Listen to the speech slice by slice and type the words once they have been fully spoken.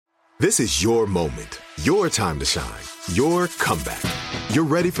This is your moment, your time to shine, your comeback. You're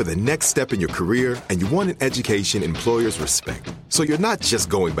ready for the next step in your career, and you want an education employers respect. So you're not just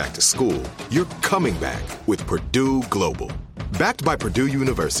going back to school, you're coming back with Purdue Global. Backed by Purdue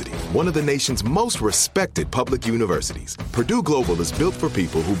University, one of the nation's most respected public universities, Purdue Global is built for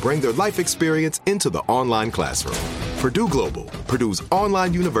people who bring their life experience into the online classroom. Purdue Global, Purdue's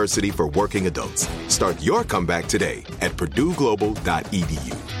online university for working adults. Start your comeback today at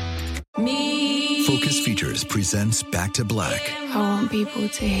purdueglobal.edu. Focus Features presents Back to Black. I want people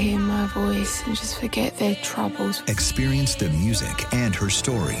to hear my voice and just forget their troubles. Experience the music and her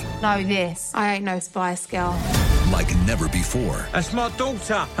story. Know this. I ain't no Spice Girl. Like never before. That's my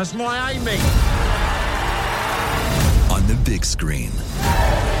daughter. That's my Amy. On the big screen.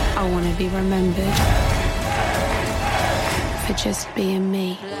 I want to be remembered for just being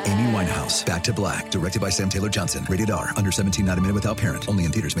me. Amy Winehouse, Back to Black. Directed by Sam Taylor Johnson. Rated R. Under 17, not a minute without parent. Only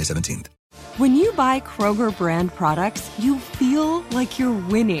in theaters May 17th. When you buy Kroger brand products, you feel like you're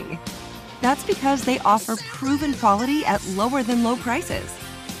winning. That's because they offer proven quality at lower than low prices.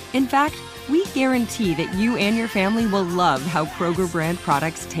 In fact, we guarantee that you and your family will love how Kroger brand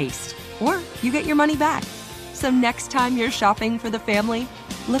products taste, or you get your money back. So next time you're shopping for the family,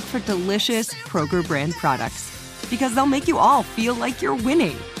 look for delicious Kroger brand products, because they'll make you all feel like you're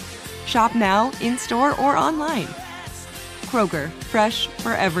winning. Shop now, in-store, or online. Kroger, fresh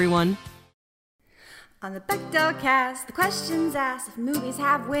for everyone. On the Bechdel cast, the questions asked if movies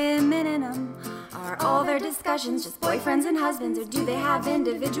have women in them. Are all their discussions just boyfriends and husbands, or do they have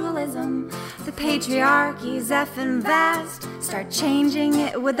individualism? The patriarchy's effing vast. Start changing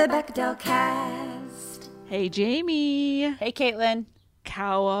it with the Bechdel cast. Hey, Jamie. Hey, Caitlin.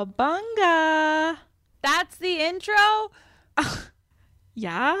 Cowabunga. That's the intro?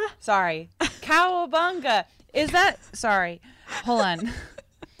 Yeah? Sorry. Cowabunga. Is that... Sorry. Hold on.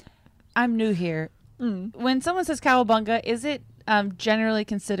 I'm new here. When someone says cowabunga, is it generally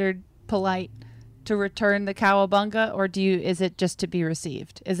considered polite to return the cowabunga, or is it just to be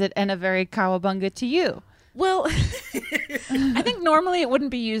received? Is it "and a very cowabunga to you"? Well, I think normally it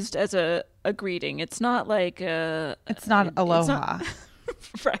wouldn't be used as a greeting. It's not like it's not aloha.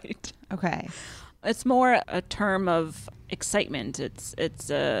 It's not, right. Okay. It's more a term of excitement. It's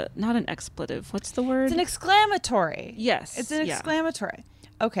not an expletive. What's the word? It's an exclamatory. Yes. It's an exclamatory.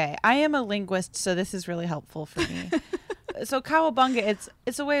 Okay, I am a linguist, so this is really helpful for me. So cowabunga,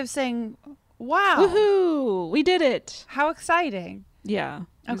 it's a way of saying, wow. Woohoo, we did it. How exciting. Yeah,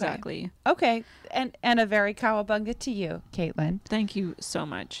 okay. Exactly. Okay, and a very cowabunga to you, Caitlin. Thank you so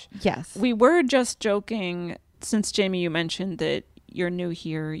much. Yes. We were just joking, since Jamie, you mentioned that you're new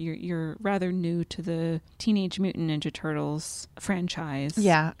here. You're rather new to the Teenage Mutant Ninja Turtles franchise.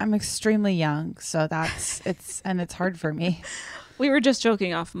 Yeah, I'm extremely young, so it's hard for me. We were just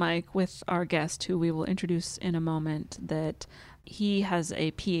joking off mic with our guest, who we will introduce in a moment, that he has a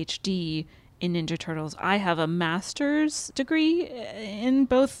PhD in Ninja Turtles. I have a master's degree in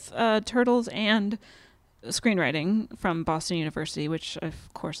both Turtles and screenwriting from Boston University, which, of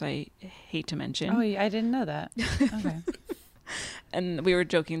course, I hate to mention. Oh, I didn't know that. Okay. And we were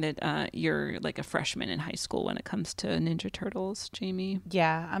joking that you're like a freshman in high school when it comes to Ninja Turtles, Jamie.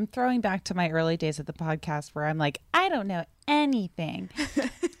 Yeah, I'm throwing back to my early days of the podcast where I'm like, I don't know anything.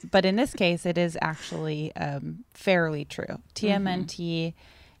 But in this case, it is actually fairly true. TMNT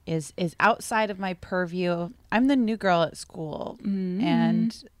is outside of my purview. I'm the new girl at school,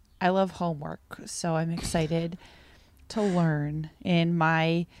 and I love homework. So I'm excited to learn in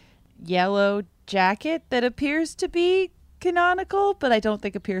my yellow jacket that appears to be canonical, but I don't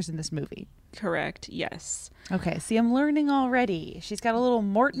think appears in this movie. Correct. Yes. Okay. See, I'm learning already. She's got a little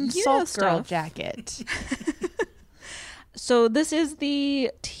Morton Salt Girl jacket. So this is the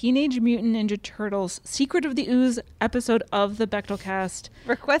Teenage Mutant Ninja Turtles Secret of the Ooze episode of the Bechdel cast.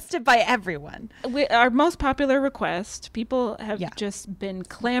 Requested by everyone. Our most popular request. People have just been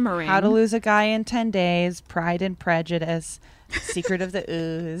clamoring. How to Lose a Guy in 10 Days, Pride and Prejudice, Secret of the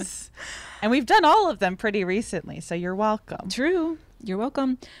Ooze. And we've done all of them pretty recently, so you're welcome. True. You're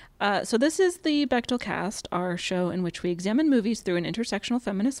welcome. So this is the Bechdel cast, our show in which we examine movies through an intersectional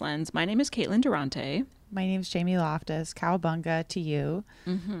feminist lens. My name is Caitlin Durante. My name is Jamie Loftus. Cowabunga to you.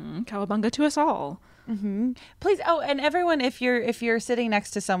 Cowabunga to us all. Please. Oh, and everyone, if you're sitting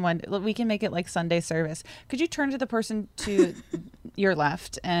next to someone, we can make it like Sunday service. Could you turn to the person to your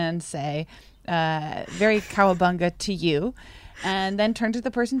left and say, very cowabunga to you? And then turn to the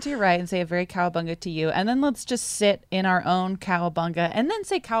person to your right and say a very cowabunga to you. And then let's just sit in our own cowabunga and then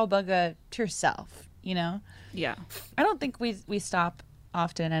say cowabunga to yourself, you know? Yeah. I don't think we stop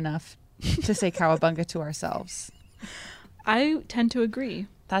often enough to say cowabunga to ourselves. I tend to agree.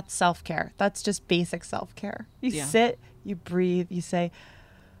 That's self-care. That's just basic self-care. You Yeah. sit, you breathe, you say,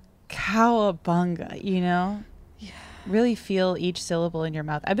 cowabunga, you know? Yeah. Really feel each syllable in your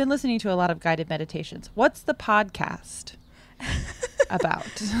mouth. I've been listening to a lot of guided meditations. What's the podcast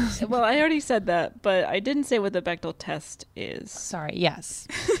about? Well, I already said that, but I didn't say what the Bechdel test is. Sorry, yes.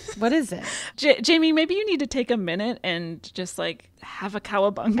 What is it? Jamie, maybe you need to take a minute and just like have a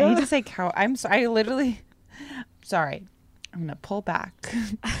cowabunga. I need to say cow. I'm sorry. Sorry. I'm going to pull back.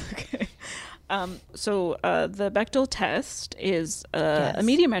 Okay. So the Bechdel test is a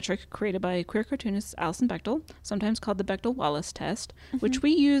media metric created by queer cartoonist Alison Bechdel, sometimes called the Bechdel-Wallace test, which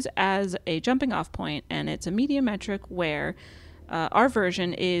we use as a jumping off point. And it's a media metric where our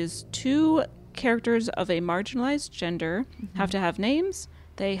version is 2 characters of a marginalized gender have to have names,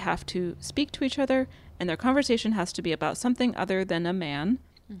 they have to speak to each other, and their conversation has to be about something other than a man,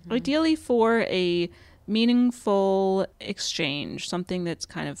 ideally for a meaningful exchange, something that's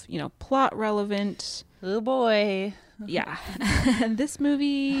kind of, plot relevant. Oh boy. Yeah. And this movie,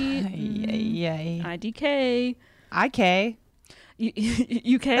 Yay. IDK. IK.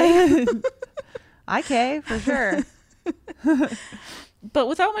 UK. IK, for sure. But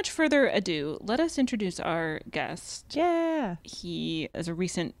without much further ado, let us introduce our guest. Yeah. He is a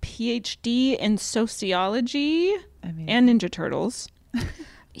recent PhD in sociology Amazing. and Ninja Turtles.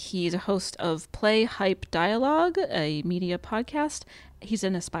 He's a host of Play Hype Dialogue, a media podcast. He's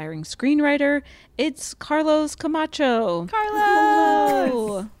an aspiring screenwriter. It's Carlos Camacho.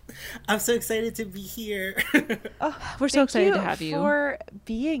 Carlos! I'm so excited to be here. We're so excited to have you. For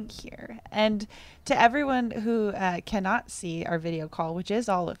being here. And to everyone who cannot see our video call, which is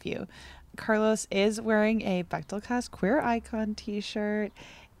all of you, Carlos is wearing a Bechdelcast Queer Icon t-shirt.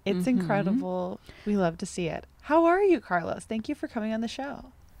 It's incredible. We love to see it. How are you, Carlos? Thank you for coming on the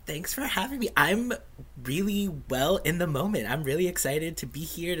show. Thanks for having me. I'm really well in the moment. I'm really excited to be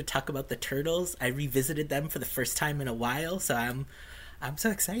here to talk about the Turtles. I revisited them for the first time in a while, so I'm so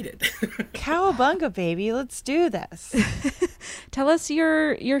excited. Cowabunga, baby. Let's do this. Tell us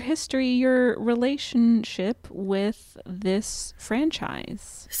your history, your relationship with this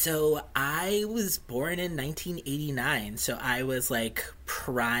franchise. So I was born in 1989, so I was like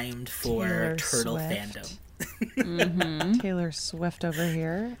primed for Taylor Turtle Swift. fandom. Taylor Swift over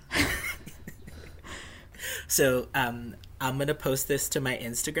here. So I'm going to post this to my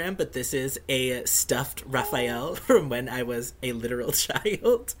Instagram, but this is a stuffed Raphael from when I was a literal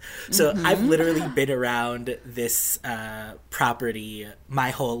child. So I've literally been around this property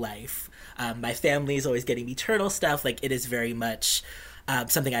my whole life. My family is always getting me turtle stuff. Like, it is very much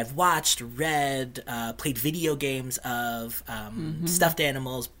something I've watched, read, played video games of, stuffed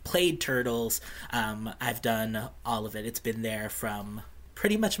animals, played turtles. I've done all of it. It's been there from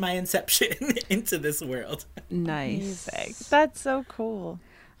pretty much my inception into this world. Nice. Amazing. That's so cool.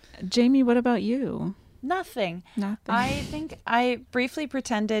 Jamie, what about you? Nothing. Nothing. I think I briefly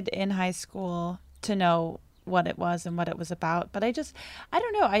pretended in high school to know what it was and what it was about, but I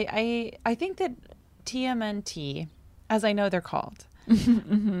don't know. I think that TMNT, as I know they're called,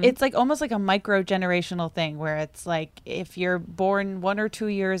 it's like almost like a micro-generational thing where it's like if you're born 1 or 2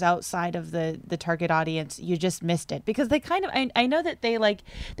 years outside of the target audience, you just missed it. Because they kind of, I know that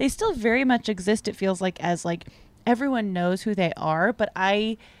they still very much exist, it feels like, as like everyone knows who they are, but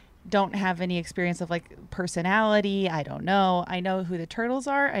I don't have any experience of like personality. I don't know. I know who the Turtles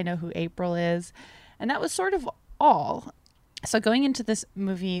are. I know who April is. And that was sort of all. So going into this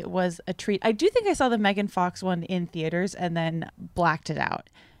movie was a treat. I do think I saw the Megan Fox one in theaters and then blacked it out.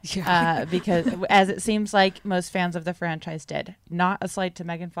 Yeah. Because as it seems like most fans of the franchise did. Not a slight to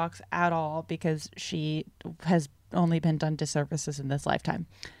Megan Fox at all, because she has only been done disservices in this lifetime.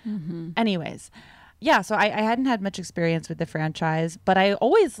 Anyways, yeah, so I hadn't had much experience with the franchise, but I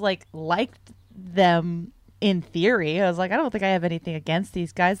always liked them in theory. I was like, I don't think I have anything against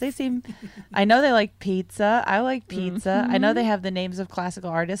these guys. They seem, I know they like pizza. I like pizza. I know they have the names of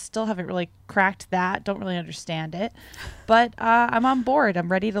classical artists. Still haven't really cracked that. Don't really understand it. But I'm on board.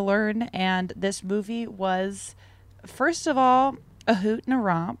 I'm ready to learn. And this movie was, first of all, a hoot and a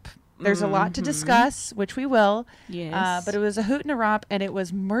romp. There's a lot to discuss, which we will. Yes. But it was a hoot and a romp, and it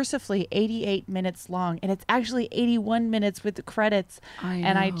was mercifully 88 minutes long. And it's actually 81 minutes with the credits.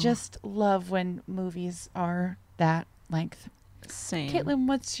 And I just love when movies are that length. Same. Caitlin,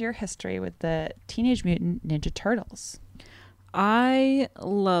 what's your history with the Teenage Mutant Ninja Turtles? I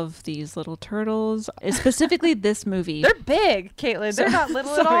love these little turtles, specifically this movie. They're big, Caitlin. They're not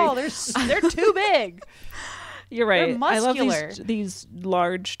little at all. They're too big. You're right. They're muscular. I love these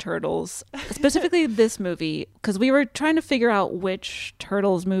large turtles, specifically this movie, because we were trying to figure out which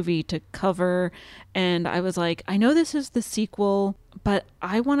Turtles movie to cover. And I was like, I know this is the sequel, but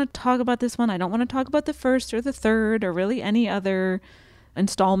I want to talk about this one. I don't want to talk about the first or the third or really any other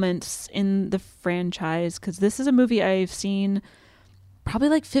installments in the franchise, because this is a movie I've seen probably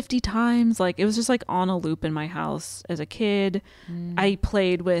like 50 times. Like, it was just like on a loop in my house as a kid. I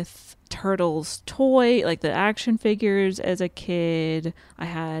played with Turtles toy, like the action figures, as a kid. I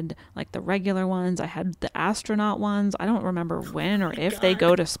had like the regular ones. I had the astronaut ones. I don't remember when or if they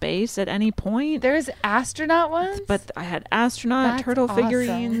go to space at any point. There's astronaut ones? But I had astronaut turtle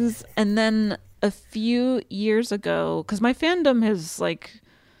figurines. And then a few years ago, because my fandom has, like,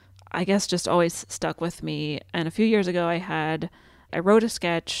 I guess just always stuck with me. And a few years ago I wrote a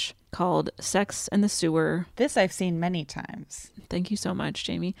sketch called Sex and the Sewer. This I've seen many times. Thank you so much,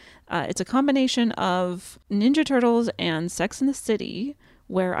 Jamie. It's a combination of Ninja Turtles and Sex and the City,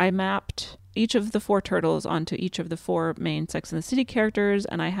 where I mapped each of the 4 turtles onto each of the 4 main Sex and the City characters,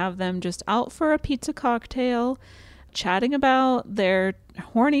 and I have them just out for a pizza cocktail, chatting about their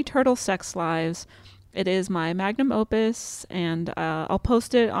horny turtle sex lives. It is my magnum opus, and I'll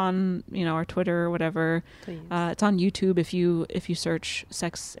post it on, our Twitter or whatever. Please. It's on YouTube if you search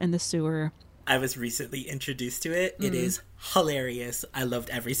Sex and the Sewer. I was recently introduced to it. It is hilarious. I loved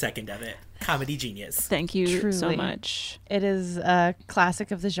every second of it. Comedy genius. Thank you so Truly. much. It is a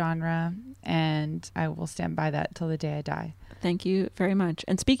classic of the genre, and I will stand by that till the day I die. Thank you very much.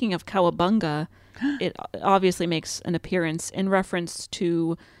 And speaking of Cowabunga, it obviously makes an appearance in reference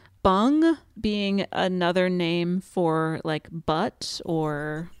to bung being another name for like butt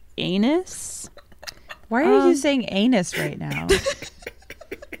or anus. Why are you saying anus right now?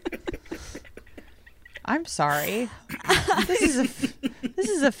 I'm sorry. This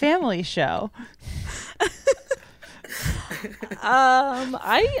is a family show.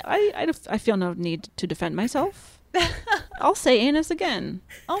 I feel no need to defend myself. I'll say anus again.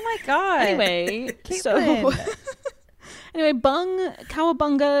 Oh my god. Anyway, Caitlin. Anyway,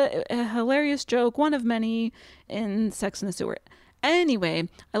 Cowabunga, a hilarious joke, one of many in Sex and the Sewer. Anyway,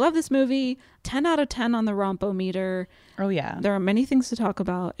 I love this movie. 10 out of 10 on the Rompo-meter. Oh, yeah. There are many things to talk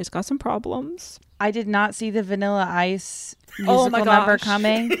about. It's got some problems. I did not see the Vanilla Ice musical number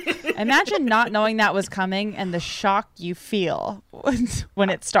coming. Imagine not knowing that was coming and the shock you feel when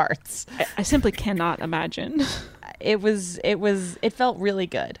it starts. I simply cannot imagine. It felt really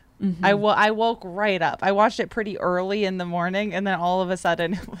good. Mm-hmm. I woke right up. I watched it pretty early in the morning, and then all of a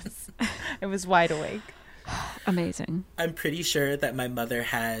sudden it was wide awake. Amazing. I'm pretty sure that my mother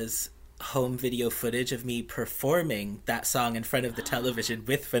has home video footage of me performing that song in front of the television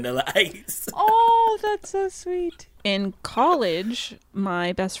with Vanilla Ice. Oh, that's so sweet. In college,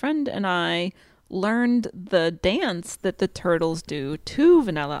 my best friend and I learned the dance that the Turtles do to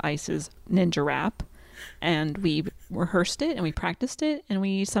Vanilla Ice's Ninja Rap. And we rehearsed it and we practiced it, and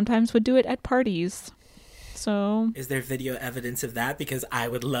we sometimes would do it at parties. So, is there video evidence of that? Because I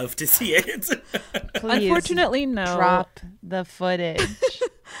would love to see it. Please, unfortunately, no. Drop the footage.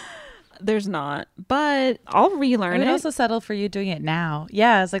 There's not, but I'll relearn it. I would also settle for you doing it now.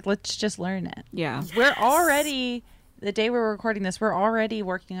 Yeah, it's like, let's just learn it. Yeah. We're already, the day we're recording this, we're already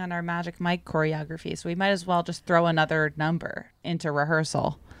working on our Magic Mike choreography, so we might as well just throw another number into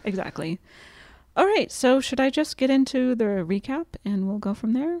rehearsal. Exactly. All right, so should I just get into the recap and we'll go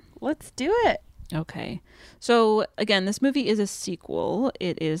from there? Let's do it. Okay. So again, this movie is a sequel.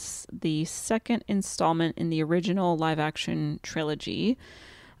 It is the second installment in the original live-action trilogy.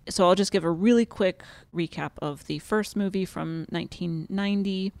 So I'll just give a really quick recap of the first movie from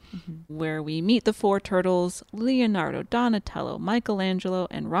 1990, where we meet the 4 turtles, Leonardo, Donatello, Michelangelo,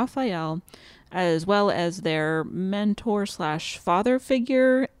 and Raphael, as well as their mentor/father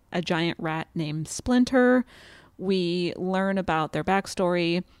figure, a giant rat named Splinter. We learn about their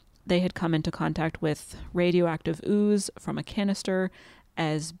backstory. They had come into contact with radioactive ooze from a canister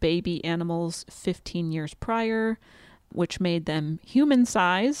as baby animals 15 years prior, which made them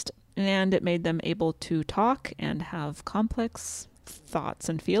human-sized, and it made them able to talk and have complex thoughts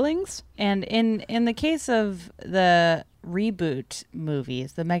and feelings. And in the case of the reboot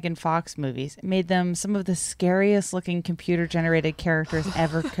movies, the Megan Fox movies, it made them some of the scariest looking computer generated characters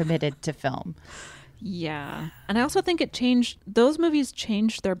ever committed to film. Yeah. And I also think those movies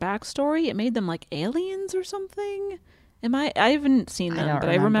changed their backstory. It made them like aliens or something. I haven't seen them, but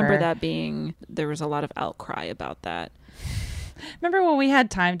I remember that there was a lot of outcry about that. Remember when we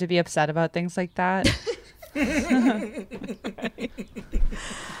had time to be upset about things like that?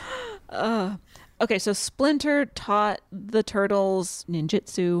 Okay, so Splinter taught the turtles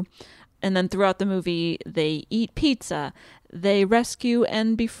ninjutsu. And then throughout the movie, they eat pizza. They rescue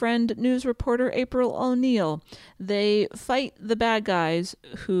and befriend news reporter April O'Neil. They fight the bad guys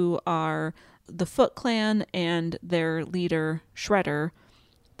who are the Foot Clan and their leader, Shredder.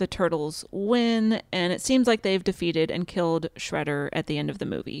 The Turtles win, and it seems like they've defeated and killed Shredder at the end of the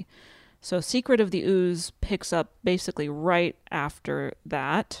movie. So Secret of the Ooze picks up basically right after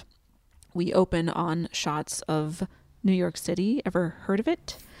that. We open on shots of New York City. Ever heard of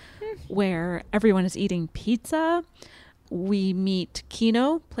it? Where everyone is eating pizza. We meet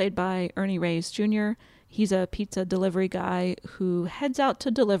Keno, played by Ernie Reyes Jr. He's a pizza delivery guy who heads out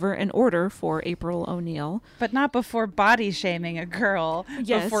to deliver an order for April O'Neil. But not before body shaming a girl.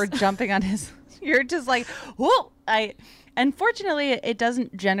 Yes. Before jumping on his... You're just like, whoa! Unfortunately, it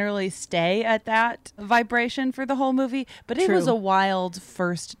doesn't generally stay at that vibration for the whole movie, but it was a wild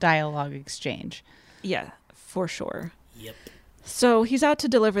first dialogue exchange. Yeah, for sure. Yep. So he's out to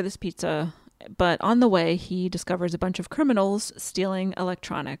deliver this pizza, but on the way, he discovers a bunch of criminals stealing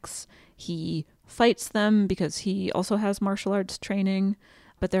electronics. He fights them because he also has martial arts training,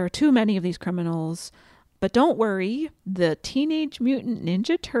 but there are too many of these criminals. But don't worry, the Teenage Mutant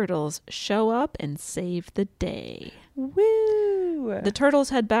Ninja Turtles show up and save the day. Woo! The Turtles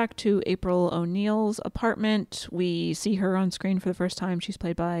head back to April O'Neil's apartment. We see her on screen for the first time. She's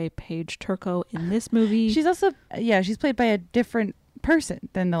played by Paige Turco in this movie. She's also, she's played by a different person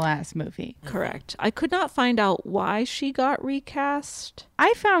than the last movie. Correct. I could not find out why she got recast.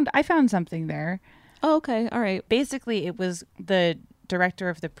 I found something there. Oh, okay. All right. Basically, it was the director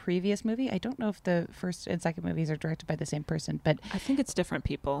of the previous movie. I don't know if the first and second movies are directed by the same person, but I think it's different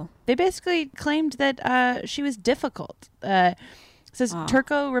people. They basically claimed that she was difficult. Says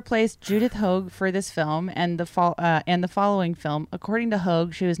Turco replaced Judith Hoag for this film and the following film. According to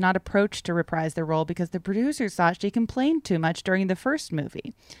Hoag, she was not approached to reprise the role because the producers thought she complained too much during the first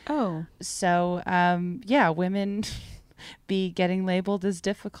movie. Oh. So, women be getting labeled as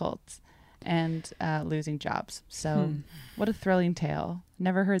difficult and losing jobs. So what a thrilling tale.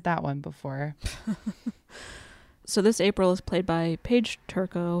 Never heard that one before. So this April is played by Paige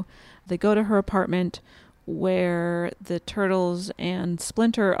Turco. They go to her apartment where the Turtles and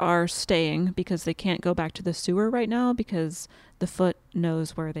Splinter are staying because they can't go back to the sewer right now because the Foot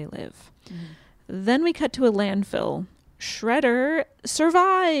knows where they live. Then we cut to a landfill. Shredder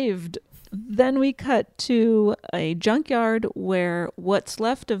survived! Then we cut to a junkyard where what's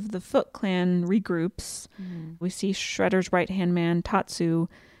left of the Foot Clan regroups. We see Shredder's right-hand man, Tatsu.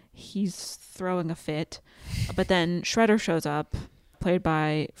 He's throwing a fit. But then Shredder shows up, played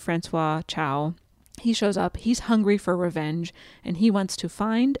by Francois Chow. He shows up. He's hungry for revenge, and he wants to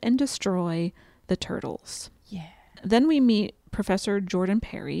find and destroy the Turtles. Yeah. Then we meet Professor Jordan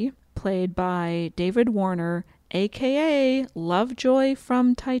Perry, played by David Warner, a.k.a. Lovejoy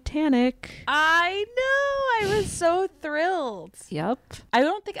from Titanic. I know. I was so thrilled. Yep. I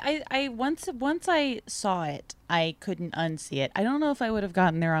don't think I once I saw it, I couldn't unsee it. I don't know if I would have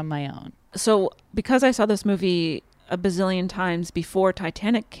gotten there on my own. So because I saw this movie a bazillion times before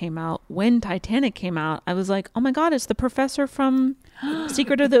Titanic came out, when Titanic came out, I was like, oh my God, it's the professor from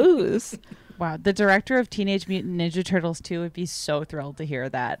Secret of the Ooze. Wow. The director of Teenage Mutant Ninja Turtles 2 would be so thrilled to hear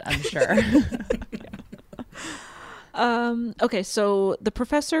that, I'm sure. Okay, so the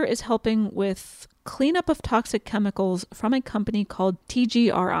professor is helping with cleanup of toxic chemicals from a company called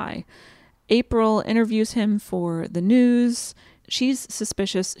TGRI. April interviews him for the news. She's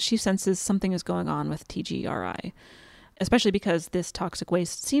suspicious. She senses something is going on with TGRI, especially because this toxic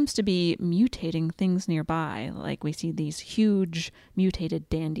waste seems to be mutating things nearby. Like we see these huge mutated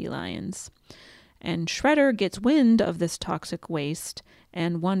dandelions. And Shredder gets wind of this toxic waste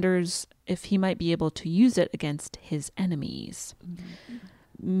and wonders if he might be able to use it against his enemies.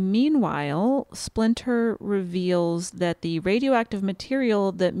 Meanwhile, Splinter reveals that the radioactive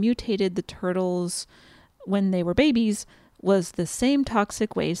material that mutated the Turtles when they were babies was the same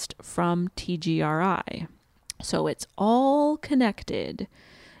toxic waste from TGRI. So it's all connected.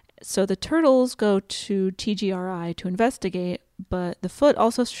 So the Turtles go to TGRI to investigate, but the Foot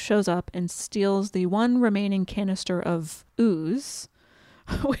also shows up and steals the one remaining canister of Ooze,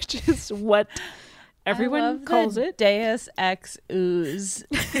 which is what everyone calls it. Deus Ex Ooze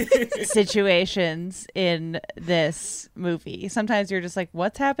situations in this movie. Sometimes you're just like,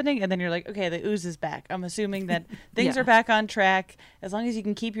 what's happening? And then you're like, okay, the ooze is back. I'm assuming that things are back on track. As long as you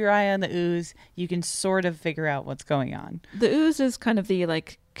can keep your eye on the ooze, you can sort of figure out what's going on. The ooze is kind of the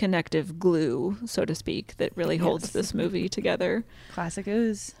connective glue, so to speak, that really holds this movie together. Classic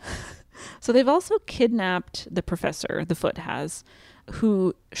ooze. So they've also kidnapped the professor, the Foot has,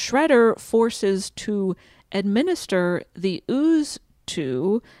 who Shredder forces to administer the ooze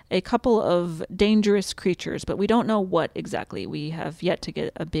to a couple of dangerous creatures, but we don't know what exactly. We have yet to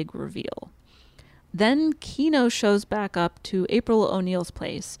get a big reveal. Then Kino shows back up to April O'Neil's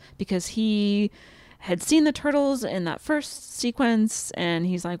place because he had seen the turtles in that first sequence, and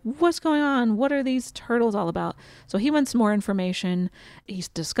he's like, what's going on? What are these turtles all about? So he wants more information. He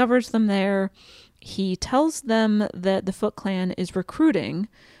discovers them there. He tells them that the Foot Clan is recruiting,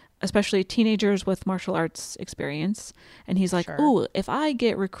 especially teenagers with martial arts experience. And he's like, ooh, if I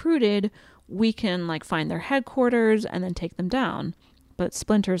get recruited, we can like find their headquarters and then take them down. But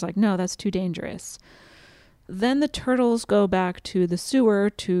Splinter's like, no, that's too dangerous. Then the turtles go back to the sewer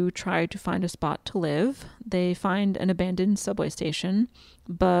to try to find a spot to live. They find an abandoned subway station,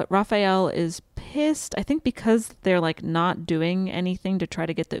 but Raphael is pissed, I think because they're like not doing anything to try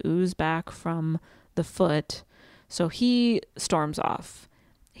to get the ooze back from the Foot. So he storms off.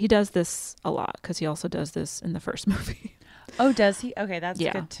 He does this a lot because he also does this in the first movie. Oh, does he? Okay, that's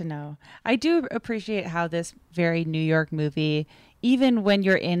good to know. I do appreciate how this very New York movie, even when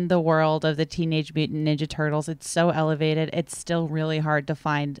you're in the world of the Teenage Mutant Ninja Turtles, it's so elevated. It's still really hard to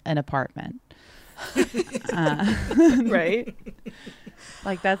find an apartment. Right?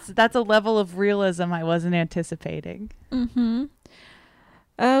 Like that's a level of realism I wasn't anticipating. Mm-hmm.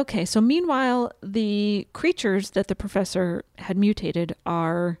 Okay, so meanwhile, the creatures that the professor had mutated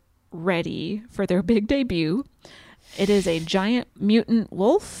are ready for their big debut. It is a giant mutant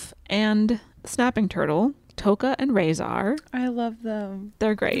wolf and snapping turtle, Toka and Razor. I love them.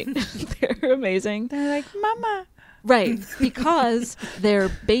 They're great. They're amazing. They're like, Mama. Right, because they're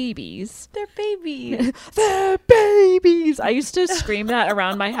babies. They're babies. They're babies. I used to scream that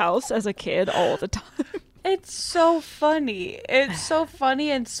around my house as a kid all the time. It's so funny. It's so funny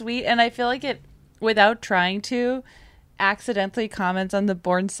and sweet. And I feel like it, without trying to, accidentally comments on the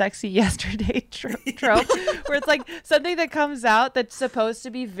Born Sexy Yesterday trope where it's like something that comes out that's supposed to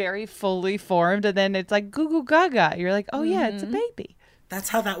be very fully formed and then it's like goo goo gaga. You're like, oh yeah, it's a baby. That's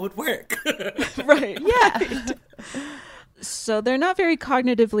how that would work. Right. Yeah. Right. So they're not very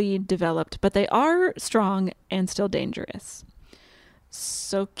cognitively developed, but they are strong and still dangerous.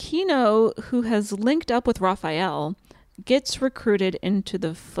 So Kino, who has linked up with Raphael, gets recruited into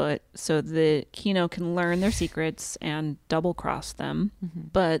the Foot so that Kino can learn their secrets and double-cross them. Mm-hmm.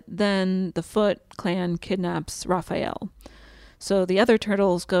 But then the Foot clan kidnaps Raphael. So the other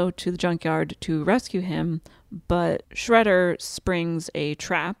turtles go to the junkyard to rescue him, but Shredder springs a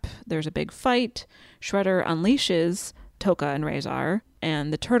trap. There's a big fight. Shredder unleashes Toka and Razor,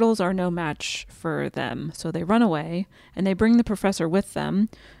 and the turtles are no match for them. So they run away, and they bring the professor with them,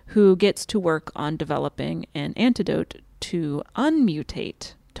 who gets to work on developing an antidote to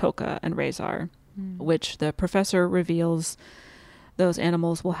unmutate Toka and Razor, which the professor reveals those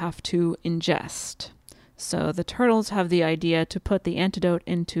animals will have to ingest. So the turtles have the idea to put the antidote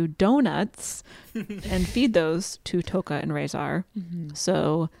into donuts and feed those to Toka and Razor. Mm-hmm.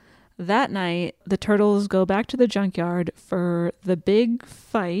 So that night, the turtles go back to the junkyard for the big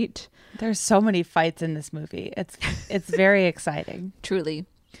fight. There's so many fights in this movie. It's very exciting. Truly.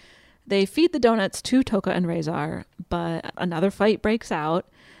 They feed the donuts to Toka and Razor, but another fight breaks out.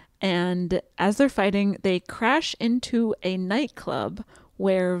 And as they're fighting, they crash into a nightclub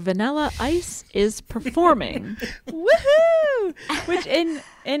where Vanilla Ice is performing. Woohoo! Which in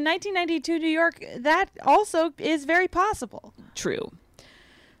 1992 New York, that also is very possible. True.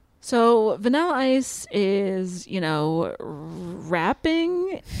 So Vanilla Ice is,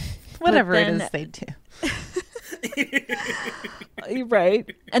 rapping. Whatever it is they do.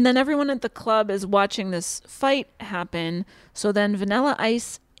 Right. And then everyone at the club is watching this fight happen. So then Vanilla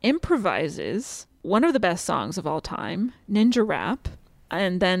Ice improvises one of the best songs of all time, Ninja Rap.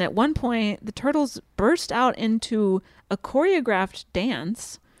 And then at one point, the turtles burst out into a choreographed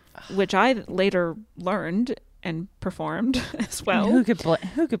dance, which I later learned and performed as well. Who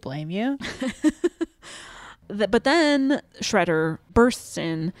could blame you? But then Shredder bursts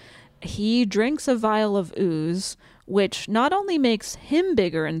in. He drinks a vial of ooze, which not only makes him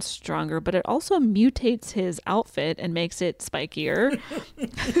bigger and stronger, but it also mutates his outfit and makes it spikier.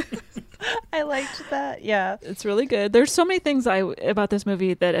 I liked that. Yeah. It's really good. There's so many things about this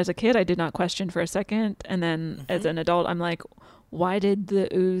movie that as a kid I did not question for a second. And then as an adult, I'm like, why did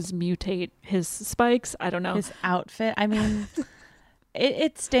the ooze mutate his spikes? I don't know. His outfit. I mean,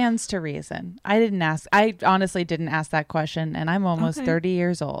 it stands to reason. I honestly didn't ask that question, and I'm almost 30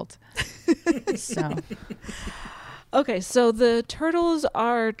 years old. So. Okay, so the turtles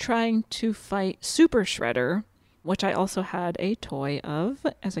are trying to fight Super Shredder, which I also had a toy of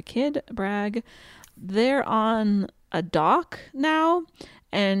as a kid, brag. They're on a dock now,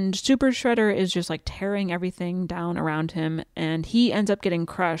 And Super Shredder is just like tearing everything down around him, and he ends up getting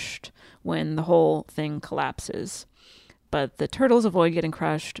crushed when the whole thing collapses. But the turtles avoid getting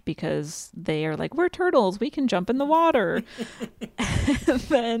crushed because they are like, we're turtles, we can jump in the water. And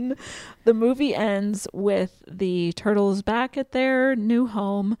then the movie ends with the turtles back at their new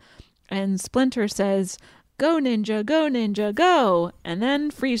home, and Splinter says, go ninja, go. And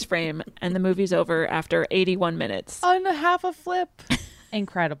then freeze frame, and the movie's over after 81 minutes. On half a flip.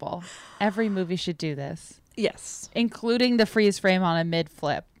 Incredible. Every movie should do this. Yes. Including the freeze frame on a mid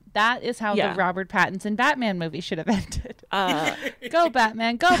flip. That is how the Robert Pattinson Batman movie should have ended. Go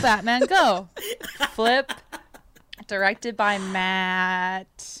Batman, go. Flip. Directed by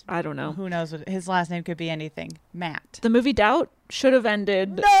Matt. I don't know. Who knows what his last name could be anything. Matt. The movie Doubt should have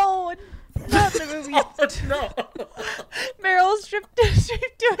ended. No, not the movie. No. Meryl Streep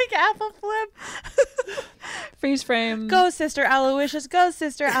doing half a flip. Freeze frame. Go, Sister Aloysius. Go,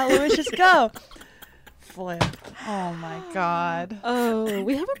 Sister Aloysius. Go. Flip. Oh my God. Oh,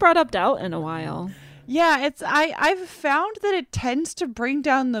 we haven't brought up Doubt in a while. Yeah, I've found that it tends to bring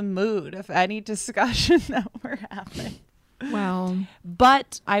down the mood of any discussion that we're having. Wow.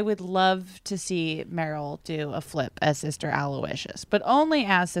 But I would love to see Meryl do a flip as Sister Aloysius, but only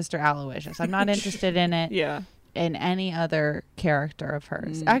as Sister Aloysius. I'm not interested in it in any other character of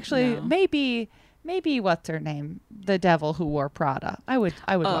hers. Actually, no. maybe what's her name? The Devil Who Wore Prada. I would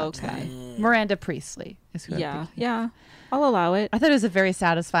watch that. Miranda Priestley is who Yeah. I'll allow it. I thought it was a very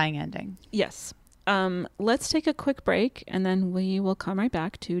satisfying ending. Yes. Let's take a quick break, and then we will come right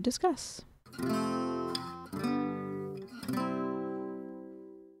back to discuss.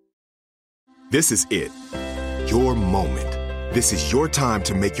 This is it. Your moment. This is your time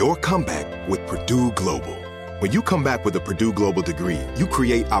to make your comeback with Purdue Global. When you come back with a Purdue Global degree, you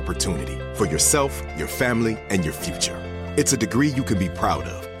create opportunity for yourself, your family, and your future. It's a degree you can be proud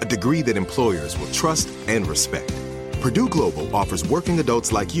of, a degree that employers will trust and respect. Purdue Global offers working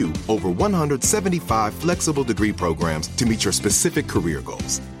adults like you over 175 flexible degree programs to meet your specific career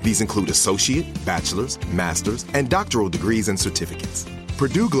goals. These include associate, bachelor's, master's, and doctoral degrees and certificates.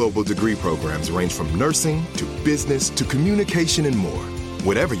 Purdue Global degree programs range from nursing to business to communication and more.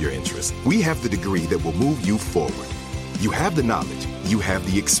 Whatever your interest, we have the degree that will move you forward. You have the knowledge, you have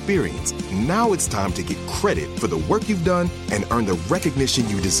the experience. Now it's time to get credit for the work you've done and earn the recognition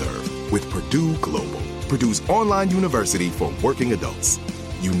you deserve with Purdue Global, Purdue's online university for working adults.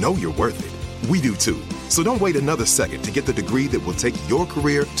 You know you're worth it. We do too. So don't wait another second to get the degree that will take your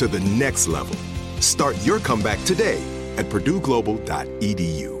career to the next level. Start your comeback today at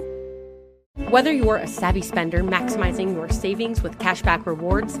purdueglobal.edu. Whether you're a savvy spender maximizing your savings with cashback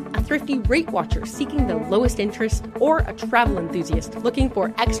rewards, a thrifty rate watcher seeking the lowest interest, or a travel enthusiast looking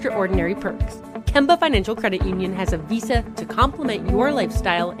for extraordinary perks, Kemba Financial Credit Union has a visa to complement your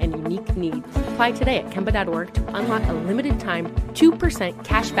lifestyle and unique needs. Apply today at Kemba.org to unlock a limited-time 2%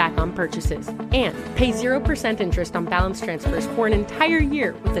 cash back on purchases and pay 0% interest on balance transfers for an entire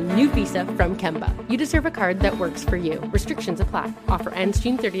year with a new visa from Kemba. You deserve a card that works for you. Restrictions apply. Offer ends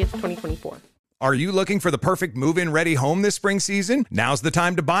June 30th, 2024. Are you looking for the perfect move-in ready home this spring season? Now's the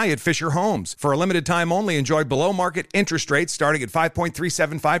time to buy at Fisher Homes. For a limited time only, enjoy below-market interest rates starting at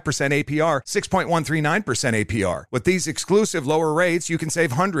 5.375% APR, 6.139% APR. With these exclusive lower rates, you can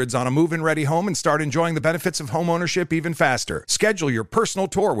save hundreds on a move-in ready home and start enjoying the benefits of homeownership even faster. Schedule your personal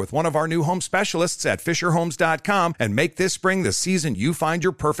tour with one of our new home specialists at FisherHomes.com and make this spring the season you find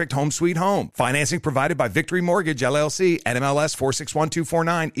your perfect home sweet home. Financing provided by Victory Mortgage, LLC, NMLS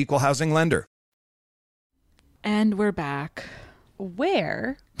 461249, Equal Housing Lender. And we're back.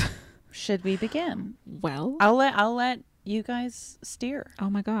 Where should we begin? Well, I'll let you guys steer. Oh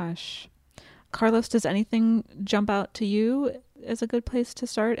my gosh. Carlos, does anything jump out to you as a good place to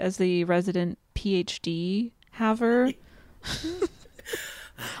start as the resident PhD haver?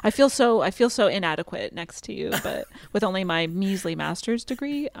 I feel so inadequate next to you, but with only my measly master's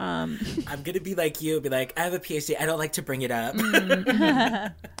degree. I'm going to be like you, be like, I have a PhD. I don't like to bring it up.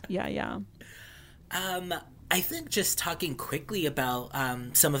 Yeah. I think just talking quickly about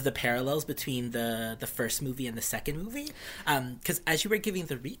some of the parallels between the first movie and the second movie, because as you were giving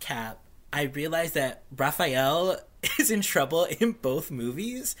the recap, I realized that Raphael is in trouble in both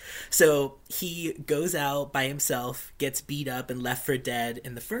movies. So he goes out by himself, gets beat up and left for dead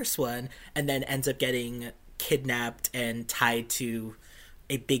in the first one, and then ends up getting kidnapped and tied to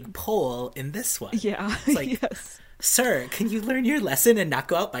a big pole in this one. Yeah, it's like, yes. Sir, can you learn your lesson and not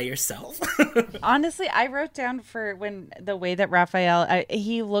go out by yourself? Honestly, I wrote down for when the way that Raphael,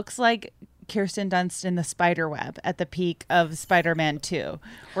 he looks like Kirsten Dunst in the spider web at the peak of Spider-Man 2,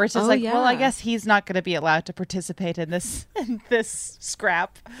 where it's just well, I guess he's not going to be allowed to participate in this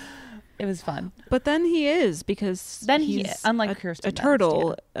scrap. It was fun. But then he is, because then he's unlike Kirsten a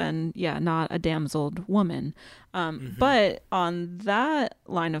turtle, and not a damseled woman. But on that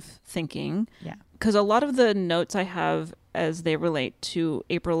line of thinking, because a lot of the notes I have as they relate to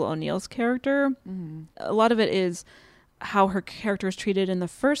April O'Neil's character, a lot of it is how her character is treated in the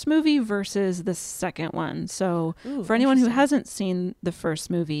first movie versus the second one. So for anyone who hasn't seen the first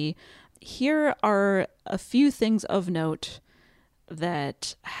movie, here are a few things of note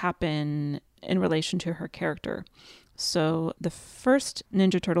that happen in relation to her character. So the first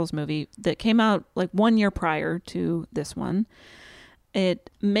Ninja Turtles movie that came out like 1 year prior to this one, it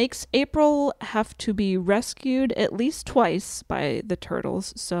makes April have to be rescued at least twice by the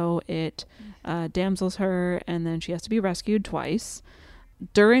turtles. So it damsels her, and then she has to be rescued twice.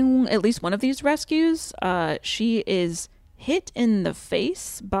 During at least one of these rescues, she is hit in the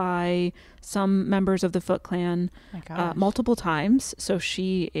face by some members of the Foot Clan multiple times. So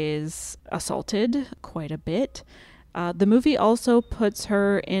she is assaulted quite a bit. The movie also puts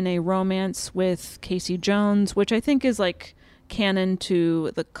her in a romance with Casey Jones, which I think is like canon to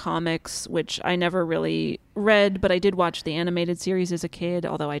the comics, which I never really read, but I did watch the animated series as a kid,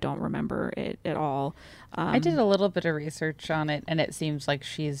 although I don't remember it at all. I did a little bit of research on it, and it seems like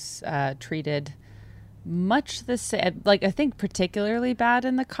she's treated much the same, like I think particularly bad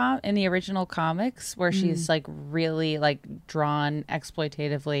in the original comics, where she's like really like drawn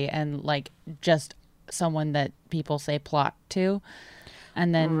exploitatively and like just someone that people say plot to.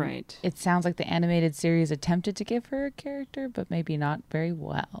 And then it sounds like the animated series attempted to give her a character, but maybe not very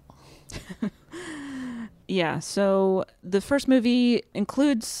well. Yeah, so the first movie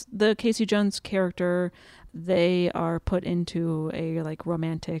includes the Casey Jones character. They are put into a like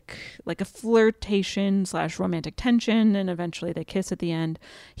romantic, like a flirtation / romantic tension, and eventually they kiss at the end.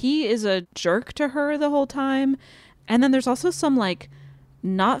 He is a jerk to her the whole time. And then there's also some like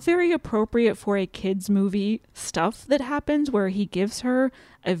not very appropriate for a kids movie stuff that happens, where he gives her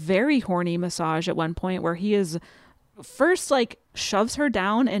a very horny massage at one point, where he is first like shoves her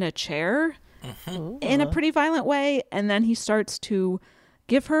down in a chair in a pretty violent way, and then he starts to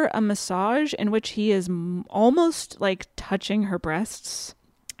give her a massage in which he is almost like touching her breasts.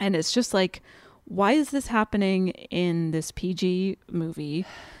 And it's just like, why is this happening in this PG movie?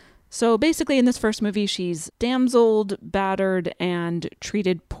 So basically in this first movie, she's damseled, battered, and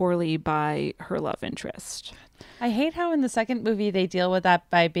treated poorly by her love interest. I hate how in the second movie they deal with that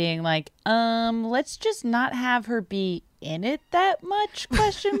by being like, let's just not have her be in it that much, ?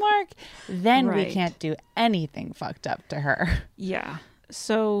 Then we can't do anything fucked up to her. Yeah.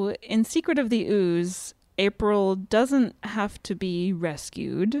 So in Secret of the Ooze, April doesn't have to be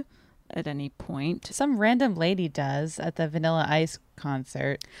rescued at any point. Some random lady does at the Vanilla Ice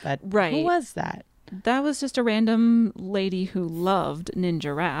concert, but who was that? That was just a random lady who loved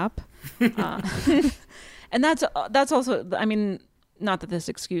ninja rap. And that's also, I mean, not that this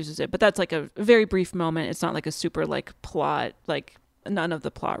excuses it, but that's like a very brief moment. It's not like a super like plot, like none of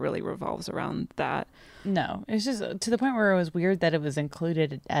the plot really revolves around that. No, it's just to the point where it was weird that it was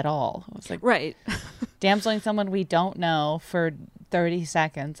included at all. It was like, damseling someone we don't know for 30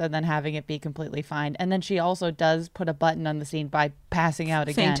 seconds and then having it be completely fine. And then she also does put a button on the scene by passing out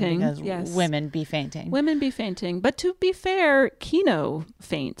again, because women be fainting. Women be fainting. But to be fair, Kino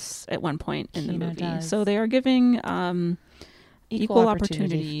faints at one point in the movie. Does. So they are giving equal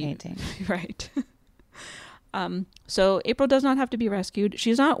opportunity fainting. Right. So April does not have to be rescued.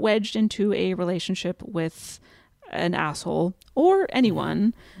 She's not wedged into a relationship with an asshole or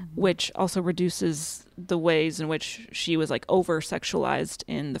anyone, which also reduces the ways in which she was like over sexualized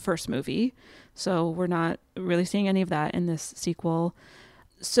in the first movie. So we're not really seeing any of that in this sequel.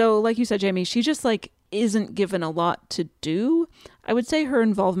 So like you said, Jamie, she just like isn't given a lot to do. I would say her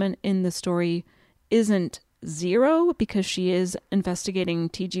involvement in the story isn't zero, because she is investigating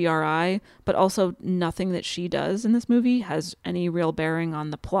TGRI, but also nothing that she does in this movie has any real bearing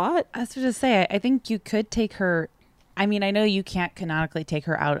on the plot. I was going to say, I think you could take her, I mean, I know you can't canonically take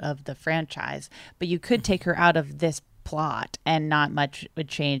her out of the franchise, but you could take her out of this plot and not much would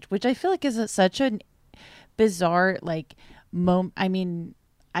change, which I feel like is such a bizarre, like,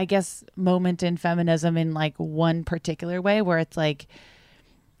 I guess moment in feminism in like one particular way, where it's like,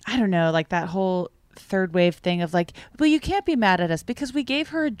 I don't know, like that whole third wave thing of like, well, you can't be mad at us because we gave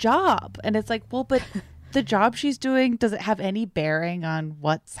her a job. And it's like, well, but the job she's doing, does it have any bearing on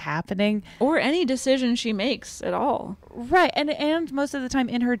what's happening? Or any decision she makes at all. Right. And most of the time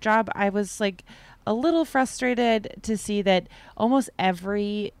in her job, I was like a little frustrated to see that almost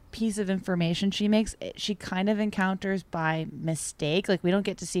every piece of information she makes, she kind of encounters by mistake. Like, we don't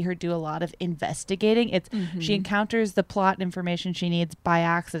get to see her do a lot of investigating. It's she encounters the plot information she needs by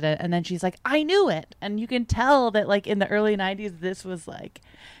accident, and then she's like, I knew it. And you can tell that, like, in the early 90s, this was like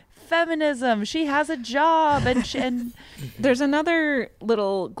feminism. She has a job, and there's another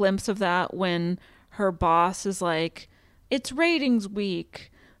little glimpse of that when her boss is like, it's ratings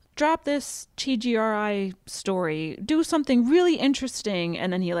week. Drop this TGRI story, do something really interesting.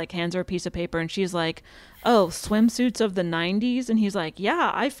 And then he like hands her a piece of paper and she's like, oh, swimsuits of the 90s. And he's like,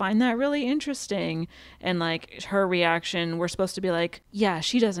 yeah, I find that really interesting. And like her reaction, we're supposed to be like, yeah,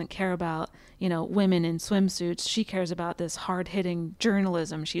 she doesn't care about, you know, women in swimsuits. She cares about this hard hitting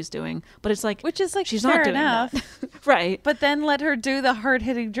journalism she's doing. But it's like, which is like, she's fair not doing enough. That. Right. But then let her do the hard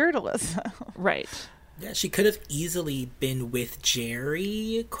hitting journalism. Right. Yeah, she could have easily been with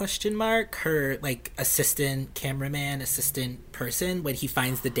Jerry, ? Her, like, assistant cameraman, assistant person, when he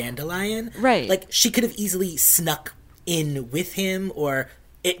finds the dandelion. Right. Like, she could have easily snuck in with him, or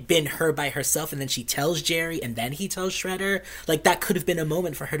it been her by herself, and then she tells Jerry, and then he tells Shredder. Like, that could have been a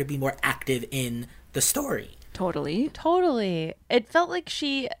moment for her to be more active in the story. Totally. It felt like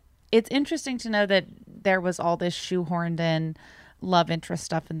it's interesting to know that there was all this shoehorned in love interest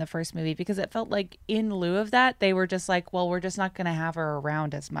stuff in the first movie, because it felt like in lieu of that they were just like, well, we're just not going to have her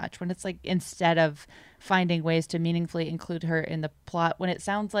around as much, when it's like, instead of finding ways to meaningfully include her in the plot, when it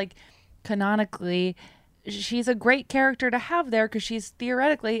sounds like canonically she's a great character to have there because she's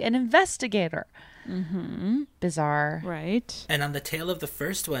theoretically an investigator. Bizarre. Right. And on the tail of the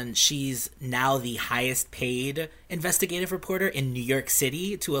first one, she's now the highest paid investigative reporter in New York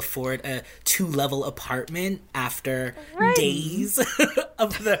City to afford a 2-level apartment after days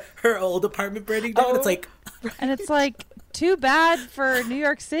of her old apartment burning down. It's like, and it's like, too bad for New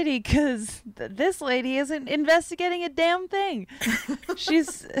York City, because this lady isn't investigating a damn thing.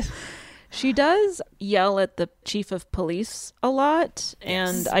 She does yell at the chief of police a lot,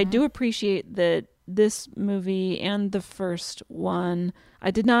 and I do appreciate that this movie and the first one,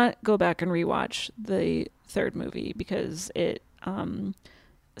 I did not go back and rewatch the third movie because it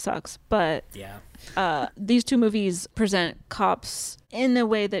sucks, but these two movies present cops in a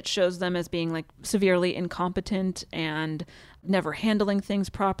way that shows them as being like severely incompetent and never handling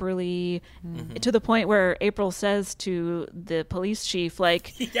things properly, to the point where April says to the police chief,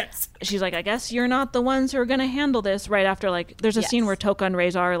 like, she's like, I guess you're not the ones who are going to handle this, right after, like, there's a scene where Toka and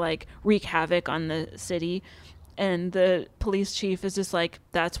Razor like wreak havoc on the city, and the police chief is just like,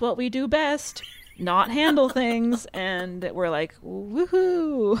 that's what we do best, not handle things. And we're like,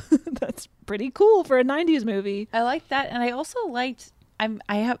 woohoo. That's pretty cool for a 90s movie. I like that. And I also liked,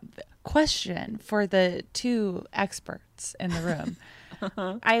 I have question for the two experts in the room.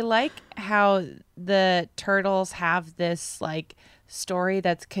 I like how the turtles have this like story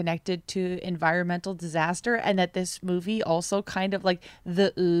that's connected to environmental disaster, and that this movie also kind of like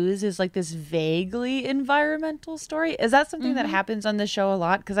the Ooze is like this vaguely environmental story. Is that something that happens on the show a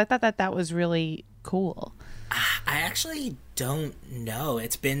lot? Because I thought that was really cool. I actually don't know.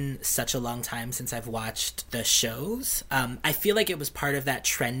 It's been such a long time since I've watched the shows. I feel like it was part of that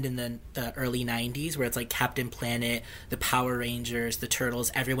trend in the early 90s where it's like Captain Planet, the Power Rangers, the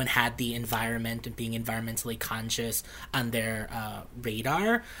Turtles, everyone had the environment and being environmentally conscious on their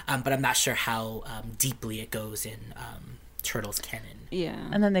radar. But I'm not sure how deeply it goes in Turtles canon. Yeah.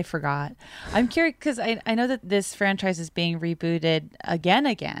 And then they forgot. I'm curious because I know that this franchise is being rebooted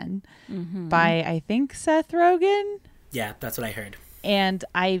again by, I think, Seth Rogen. Yeah, that's what I heard. And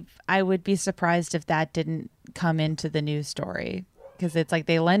I would be surprised if that didn't come into the news story, because it's like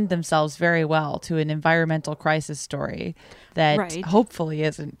they lend themselves very well to an environmental crisis story that hopefully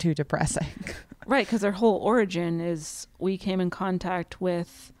isn't too depressing. Right, because their whole origin is we came in contact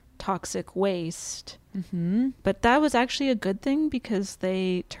with toxic waste. But that was actually a good thing because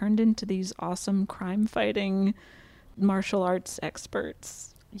they turned into these awesome crime fighting martial arts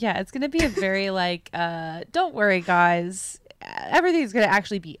experts. Yeah, it's going to be a very like, don't worry, guys. Everything's going to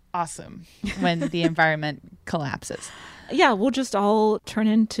actually be awesome when the environment collapses. Yeah, we'll just all turn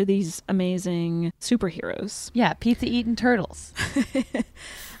into these amazing superheroes. Yeah, pizza-eating turtles.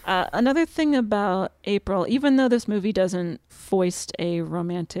 Another thing about April, even though this movie doesn't foist a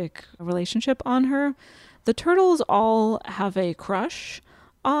romantic relationship on her, the turtles all have a crush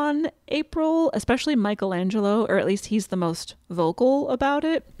on April, especially Michelangelo, or at least he's the most vocal about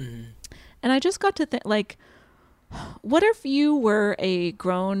it. And I just got to think, like, what if you were a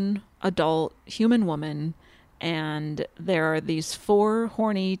grown adult human woman and there are these 4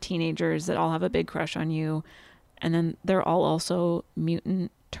 horny teenagers that all have a big crush on you, and then they're all also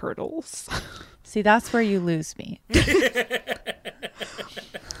mutant turtles? See, that's where you lose me.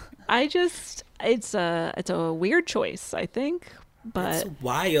 it's a weird choice, I think. But it's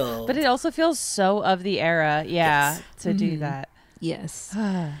wild. But it also feels so of the era, to do that. Yes.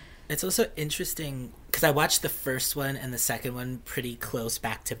 It's also interesting because I watched the first one and the second one pretty close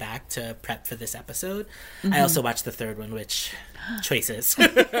back to prep for this episode. I also watched the third one, which choices.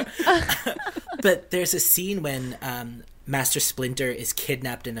 But there's a scene when Master Splinter is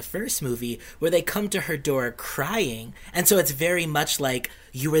kidnapped in the first movie where they come to her door crying. And so it's very much like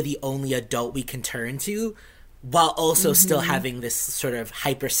you are the only adult we can turn to, while also still having this sort of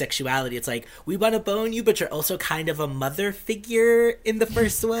hypersexuality. It's like, we want to bone you, but you're also kind of a mother figure in the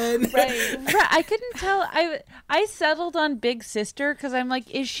first one. Right. I couldn't tell. I settled on Big Sister because I'm like,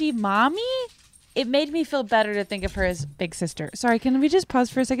 is she mommy? It made me feel better to think of her as Big Sister. Sorry, can we just pause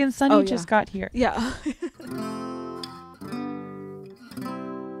for a second? Sunny just got here. Yeah.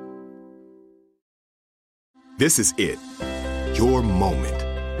 This is it. Your moment.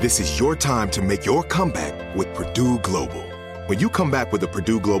 This is your time to make your comeback with Purdue Global. When you come back with a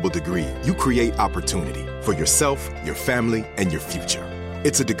Purdue Global degree, you create opportunity for yourself, your family, and your future.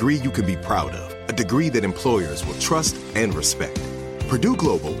 It's a degree you can be proud of, a degree that employers will trust and respect. Purdue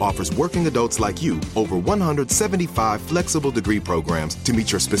Global offers working adults like you over 175 flexible degree programs to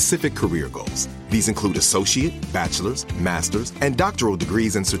meet your specific career goals. These include associate, bachelor's, master's, and doctoral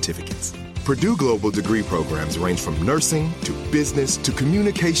degrees and certificates. Purdue Global degree programs range from nursing to business to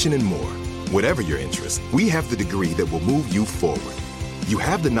communication and more. Whatever your interest, we have the degree that will move you forward. You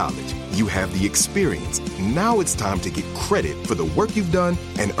have the knowledge, you have the experience. Now it's time to get credit for the work you've done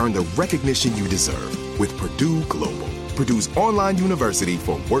and earn the recognition you deserve with Purdue Global, Purdue's online university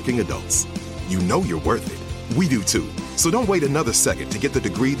for working adults. You know you're worth it. We do too. So don't wait another second to get the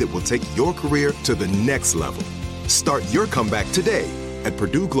degree that will take your career to the next level. Start your comeback today at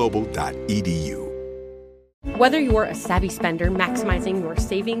purdueglobal.edu. Whether you're a savvy spender maximizing your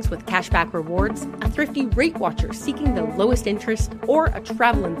savings with cashback rewards, a thrifty rate watcher seeking the lowest interest, or a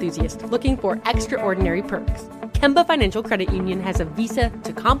travel enthusiast looking for extraordinary perks, Kemba Financial Credit Union has a visa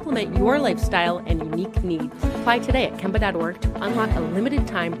to complement your lifestyle and unique needs. Apply today at Kemba.org to unlock a limited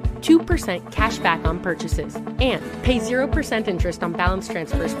time 2% cash back on purchases and pay 0% interest on balance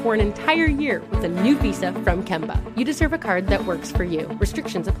transfers for an entire year with a new visa from Kemba. You deserve a card that works for you.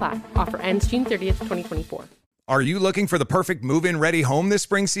 Restrictions apply. Offer ends June 30th, 2024. Are you looking for the perfect move-in ready home this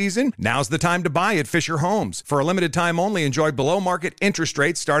spring season? Now's the time to buy at Fisher Homes. For a limited time only, enjoy below-market interest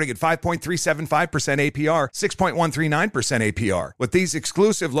rates starting at 5.375% APR, 6.139% APR. With these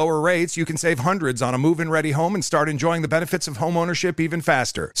exclusive lower rates, you can save hundreds on a move-in ready home and start enjoying the benefits of homeownership even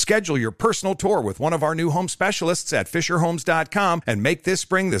faster. Schedule your personal tour with one of our new home specialists at FisherHomes.com and make this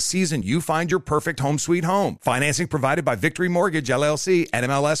spring the season you find your perfect home sweet home. Financing provided by Victory Mortgage, LLC,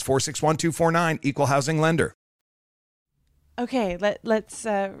 NMLS 461249, Equal Housing Lender. Okay, let's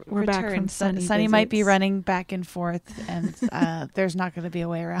We're return. back from Sunny might be running back and forth, and there's not going to be a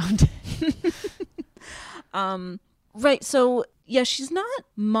way around. Right. So yeah, she's not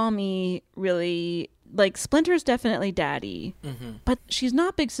mommy really. Like Splinter's definitely daddy, but she's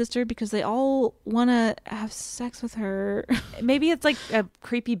not Big Sister because they all want to have sex with her. Maybe it's like a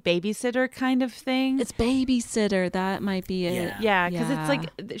creepy babysitter kind of thing. It's babysitter. That might be it. Yeah, because it's like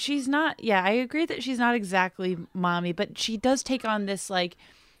she's not. Yeah, I agree that she's not exactly mommy, but she does take on this like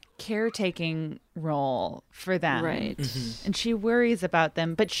caretaking role for them, right? And she worries about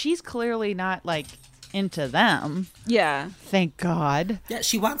them, but she's clearly not like into them. Yeah. Thank God. Yeah,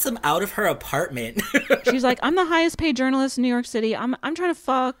 she wants them out of her apartment. She's like, I'm the highest paid journalist in New York City. I'm trying to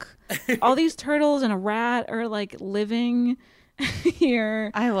fuck. All these turtles and a rat are like living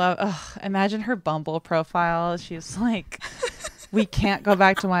here. I love, imagine her Bumble profile. She's like, we can't go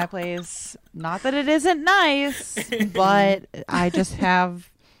back to my place. Not that it isn't nice, but I just have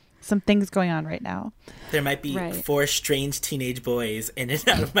some things going on right now. There might be 4 strange teenage boys in and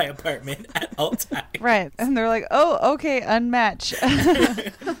out of my apartment at all times. Right. And they're like, oh, okay, unmatch.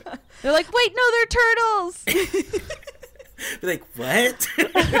 They're like, wait, no, they're turtles. They're like, what?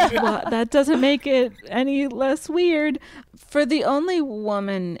 Well, that doesn't make it any less weird. For the only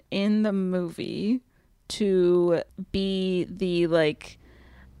woman in the movie to be the like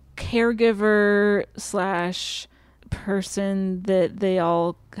caregiver / person that they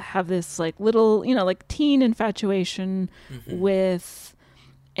all have this like little, like teen infatuation with,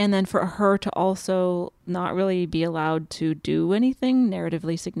 and then for her to also not really be allowed to do anything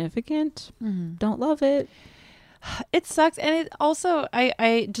narratively significant. Don't love it. It sucks. And it also,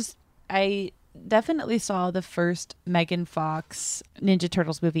 I definitely saw the first Megan Fox Ninja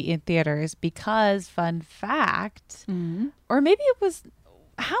Turtles movie in theaters because, fun fact, or maybe it was,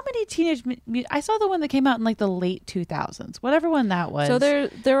 how many I saw the one that came out in like the late 2000s, whatever one that was. So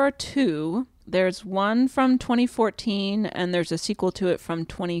there are two. There's one from 2014 and there's a sequel to it from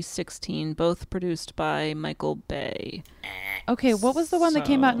 2016, both produced by Michael Bay. Okay, what was the one that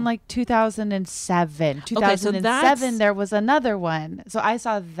came out in like 2007? 2007, okay, so there was another one. So I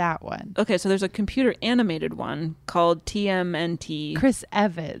saw that one. Okay, so there's a computer animated one called TMNT. Chris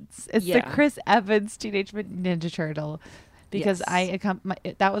Evans. It's the Chris Evans Teenage Mutant Ninja Turtle. Because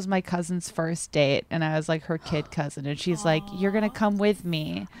that was my cousin's first date, and I was like her kid cousin, and she's like, "You're gonna come with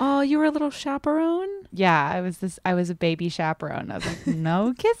me." Oh, you were a little chaperone? Yeah, I was a baby chaperone. I was like,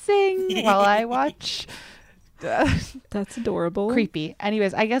 "No kissing while I watch." That's adorable. Creepy.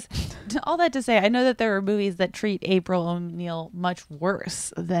 Anyways, I guess all that to say, I know that there are movies that treat April O'Neil much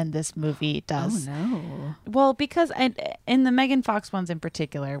worse than this movie does. Oh no. Well, because in the Megan Fox ones in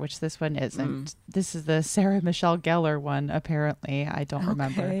particular, which this one isn't. This is the Sarah Michelle Gellar one. Apparently, I don't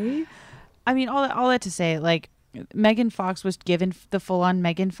remember. I mean, all that to say, like, Megan Fox was given the full-on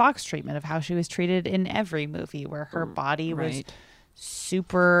Megan Fox treatment of how she was treated in every movie, where her body was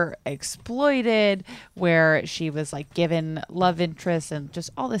super exploited, where she was like given love interests and just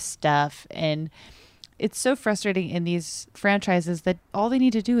all this stuff. And it's so frustrating in these franchises that all they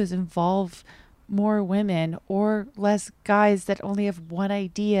need to do is involve more women or less guys that only have one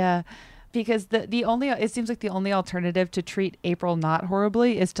idea, because it seems like the only alternative to treat April not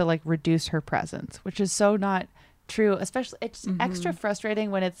horribly is to like reduce her presence, which is so not true. Especially it's extra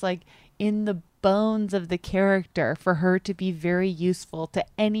frustrating when it's like in the bones of the character for her to be very useful to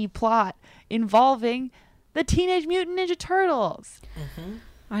any plot involving the Teenage Mutant Ninja Turtles.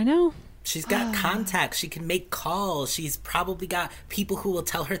 I know. She's got contacts. She can make calls. She's probably got people who will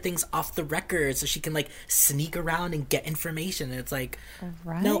tell her things off the record so she can like sneak around and get information. And it's like,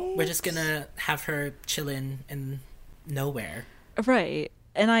 no, we're just gonna have her chilling in nowhere. Right.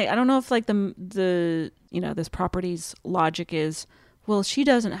 And I don't know if like the this property's logic is, well, she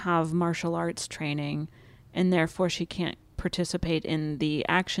doesn't have martial arts training and therefore she can't participate in the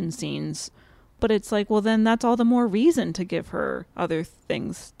action scenes. But it's like, well, then that's all the more reason to give her other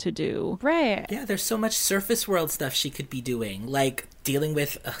things to do. Right. Yeah, there's so much surface world stuff she could be doing, like dealing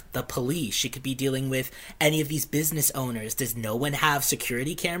with the police. She could be dealing with any of these business owners. Does no one have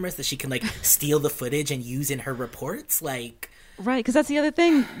security cameras that she can like steal the footage and use in her reports? Like, right, because that's the other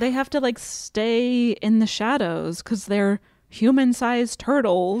thing. They have to like stay in the shadows because they're human-sized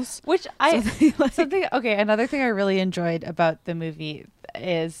turtles. Which another thing I really enjoyed about the movie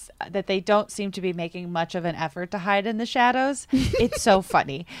is that they don't seem to be making much of an effort to hide in the shadows. It's so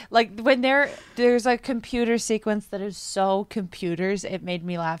funny. Like when there's a computer sequence that is so computers, it made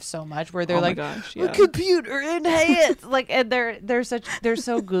me laugh so much, where they're a computer enhanced, like, and they're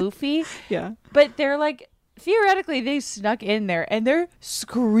so goofy. Yeah. But they're like, theoretically, they snuck in there and they're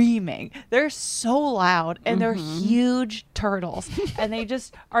screaming. They're so loud and they're huge turtles and they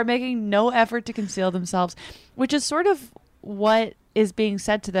just are making no effort to conceal themselves, which is sort of what is being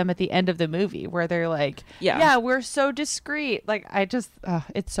said to them at the end of the movie, where they're like, yeah, we're so discreet. Like,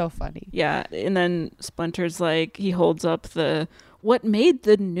 it's so funny. Yeah. And then Splinter's like, he holds up what made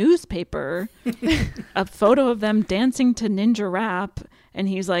the newspaper, a photo of them dancing to ninja rap. And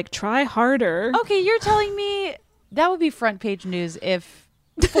he's like, try harder. Okay, you're telling me that would be front page news if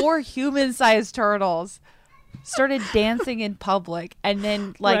 4 human-sized turtles started dancing in public and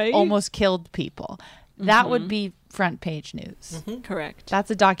then almost killed people. That would be front page news. Correct.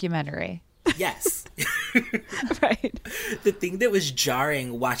 That's a documentary. Yes. Right. The thing that was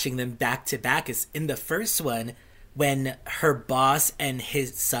jarring watching them back to back is in the first one, when her boss and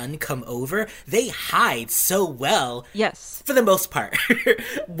his son come over, they hide so well. Yes. For the most part.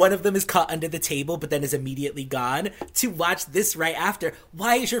 One of them is caught under the table, but then is immediately gone. To watch this right after,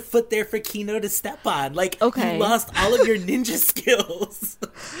 why is your foot there for Kino to step on? Like, you lost all of your ninja skills.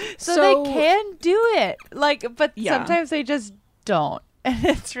 So they can do it. Like, but sometimes they just don't. And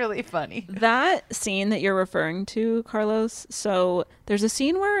it's really funny. That scene that you're referring to, Carlos, so there's a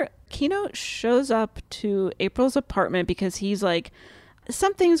scene where Kino shows up to April's apartment because he's like,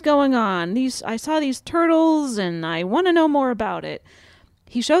 something's going on. I saw these turtles and I want to know more about it.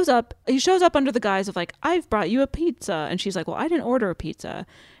 He shows up under the guise of like, I've brought you a pizza. And she's like, well, I didn't order a pizza.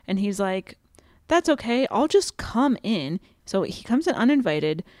 And he's like, that's okay. I'll just come in. So he comes in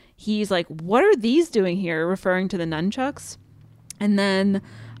uninvited. He's like, what are these doing here? Referring to the nunchucks. And then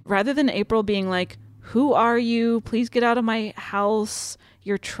rather than April being like, who are you? Please get out of my house.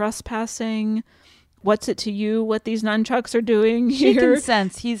 You're trespassing. What's it to you what these nunchucks are doing here? She can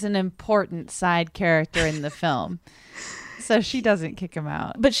sense he's an important side character in the film. So so she doesn't kick him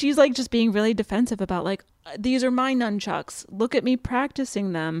out. But she's like just being really defensive about like, these are my nunchucks. Look at me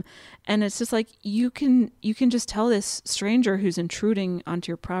practicing them. And it's just like, you can just tell this stranger who's intruding onto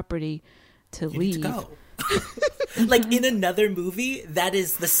your property to leave. Need to go. Like in another movie, that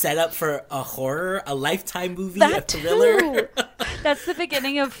is the setup for a horror, a Lifetime movie, a thriller. That's the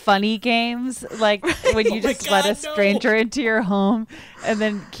beginning of Funny Games, like when you just let a stranger into your home, and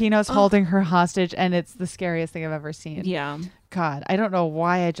then Kino's holding her hostage, and it's the scariest thing I've ever seen. Yeah. God, I don't know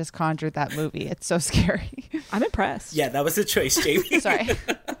why I just conjured that movie. It's so scary. I'm impressed. Yeah, that was a choice, Jamie. Sorry.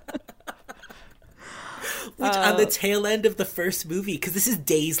 Which on the tail end of the first movie, because this is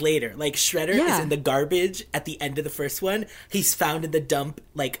days later, like Shredder is in the garbage at the end of the first one. He's found in the dump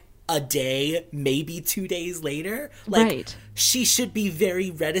like a day, maybe 2 days later. Like, she should be very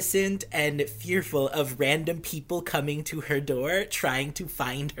reticent and fearful of random people coming to her door trying to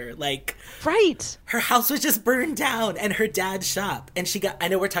find her. Like, her house was just burned down and her dad's shop. And she got, I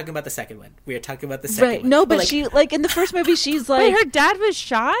know we're talking about the second one. We are talking about the second one. No, but like, she, like in the first movie, she's like. Wait, her dad was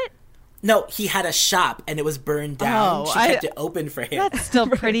shot? No, he had a shop and it was burned down. She kept it open for him. That's still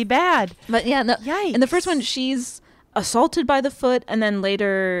pretty bad. But yeah, no, yikes. In the first one, she's assaulted by the Foot and then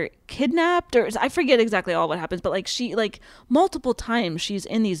later kidnapped, or I forget exactly all what happens, but like she, like multiple times she's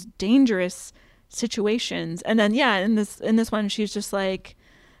in these dangerous situations. And then, yeah, in this one, she's just like,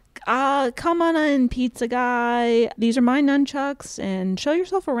 come on in, pizza guy. These are my nunchucks and show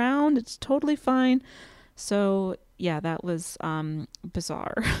yourself around. It's totally fine. So yeah, that was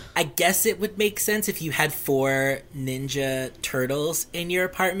bizarre. I guess it would make sense if you had 4 Ninja Turtles in your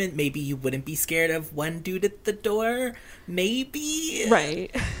apartment. Maybe you wouldn't be scared of one dude at the door. Maybe.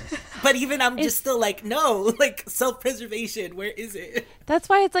 Right. But even I'm just still like, no, like self-preservation, where is it? That's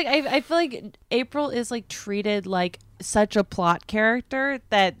why it's like, I feel like April is like treated like such a plot character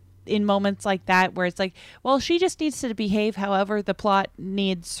that in moments like that where it's like, well, she just needs to behave however the plot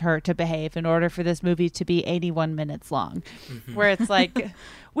needs her to behave in order for this movie to be 81 minutes long. Where it's like,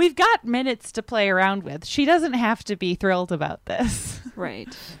 we've got minutes to play around with. She doesn't have to be thrilled about this.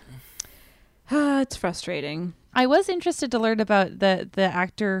 Right. It's frustrating. I was interested to learn about the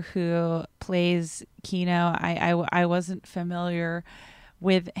actor who plays Kino. I wasn't familiar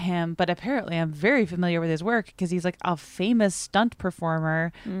with him, but apparently I'm very familiar with his work because he's like a famous stunt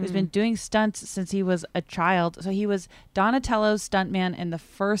performer who's been doing stunts since he was a child. So he was Donatello's stuntman in the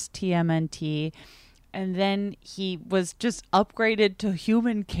first TMNT, and then he was just upgraded to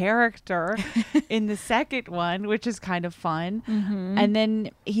human character in the second one, which is kind of fun. And then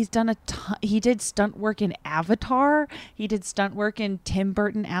he's done he did stunt work in Avatar. He did stunt work in Tim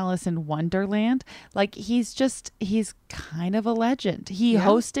Burton, Alice in Wonderland. Like he's kind of a legend. He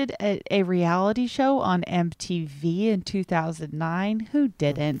hosted a reality show on MTV in 2009. Who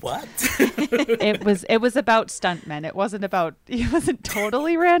didn't? What? It was about stuntmen. It wasn't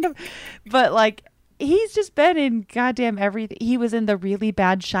totally random, but like, he's just been in goddamn everything. He was in the really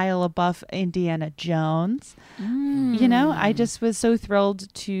bad Shia LaBeouf Indiana Jones. You know, I just was so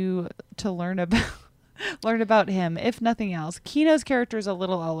thrilled to learn about him, if nothing else. Kino's character is a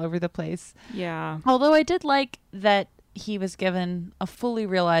little all over the place. Yeah. Although I did like that he was given a fully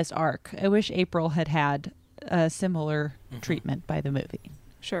realized arc. I wish April had a similar treatment by the movie.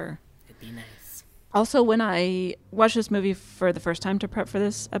 Sure. It'd be nice. Also, when I watched this movie for the first time to prep for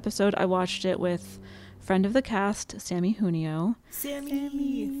this episode, I watched it with friend of the cast, Sammy Junio.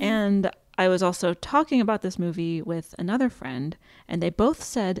 Sammy. And I was also talking about this movie with another friend, and they both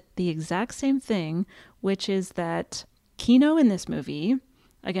said the exact same thing, which is that Kino in this movie,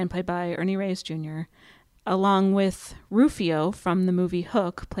 again played by Ernie Reyes Jr., along with Rufio from the movie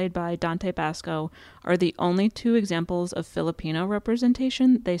Hook, played by Dante Basco, are the only 2 examples of Filipino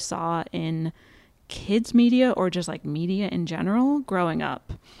representation they saw in kids media or just like media in general growing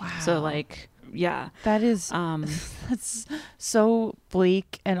up. Wow. So like, yeah, that is that's so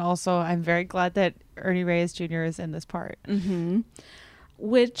bleak, and also I'm very glad that Ernie Reyes Jr. is in this part.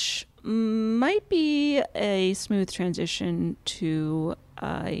 Which might be a smooth transition to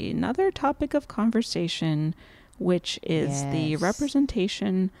another topic of conversation, which is the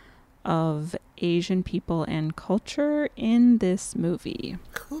representation of Asian people and culture in this movie.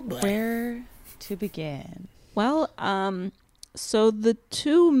 Where to begin? Well, so the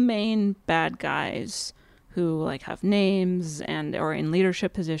 2 main bad guys who like have names and are in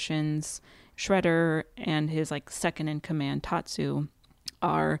leadership positions, Shredder and his like second in command, Tatsu,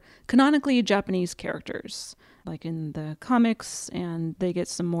 are canonically Japanese characters, like in the comics, and they get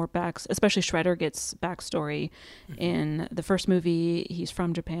some more especially Shredder gets backstory. In the first movie, he's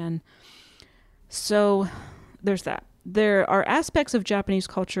from Japan. So there's that. there are aspects of Japanese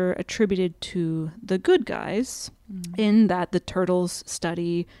culture attributed to the good guys in that the turtles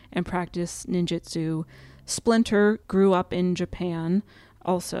study and practice ninjutsu. Splinter grew up in Japan.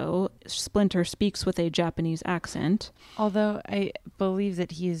 Also, Splinter speaks with a Japanese accent. Although I believe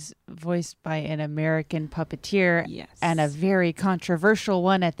that he's voiced by an American puppeteer, yes, and a very controversial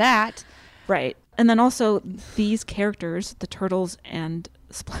one at that. Right. And then also these characters, the turtles and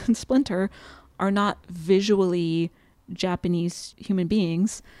Splinter, are not visually Japanese human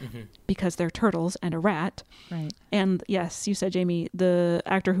beings because they're turtles and a rat. Right. And yes, you said, Jamie, the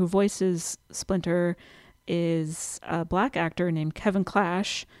actor who voices Splinter is a black actor named Kevin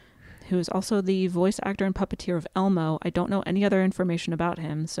Clash, who is also the voice actor and puppeteer of Elmo. I don't know any other information about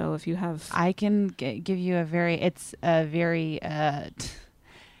him, so if you have... I can give you a very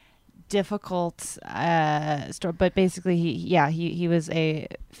difficult story, but basically he was a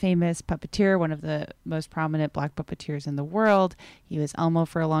famous puppeteer, one of the most prominent black puppeteers in the world. He was Elmo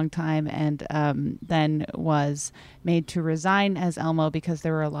for a long time, and then was made to resign as Elmo because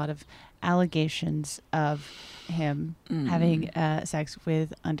there were a lot of allegations of him having sex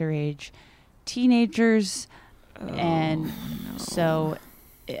with underage teenagers. So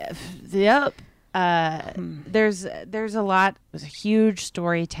yep. There's a lot. It was a huge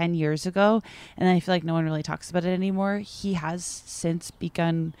story 10 years ago, and I feel like no one really talks about it anymore. He has since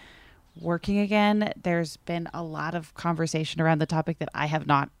begun working again. There's been a lot of conversation around the topic that I have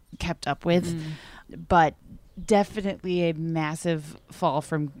not kept up with, but definitely a massive fall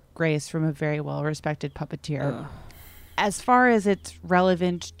from grace from a very well-respected puppeteer. As far as it's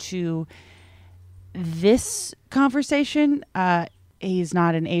relevant to this conversation, he's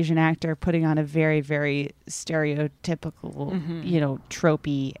not an Asian actor putting on a very, very stereotypical,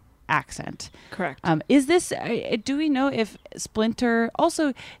 tropey accent. Correct. Is this, do we know if Splinter,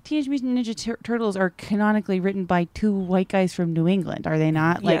 also Teenage Mutant Ninja Turtles are canonically written by two white guys from New England, are they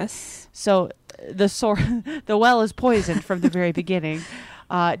not? Yes. So the well is poisoned from the very beginning.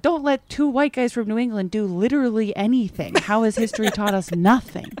 Don't let two white guys from New England do literally anything. How has history taught us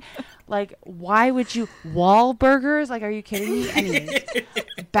nothing? Like, why would you... Wahlburgers? Like, are you kidding me? Anyways,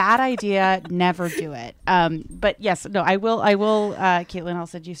 bad idea. Never do it. But yes, no, I will, Caitlin, I'll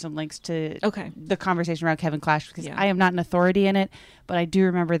send you some links to the conversation around Kevin Clash, because I am not an authority in it, but I do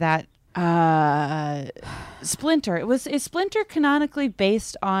remember that Splinter. Is Splinter canonically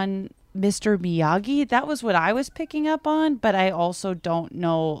based on Mr. Miyagi? That was what I was picking up on, but I also don't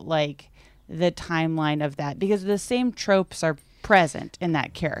know, like, the timeline of that, because the same tropes are present in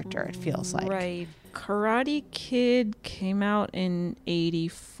that character, it feels like. Right. Karate Kid came out in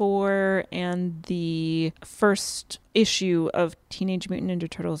 1984, and the first issue of Teenage Mutant Ninja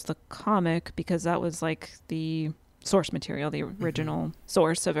Turtles, the comic, because that was like the source material, the original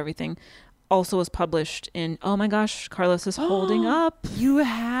source of everything, also was published in, oh my gosh, Carlos is holding up. You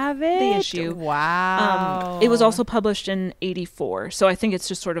have it? The issue. Wow. It was also published in 1984. So I think it's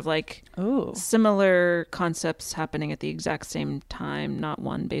just sort of like similar concepts happening at the exact same time, not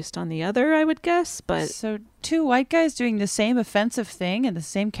one based on the other, I would guess. But so two white guys doing the same offensive thing in the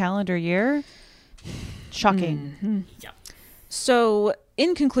same calendar year? Shocking. Mm-hmm. Yeah. So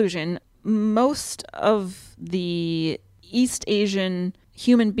in conclusion, most of the East Asian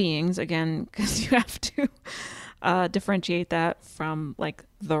human beings, again, because you have to differentiate that from like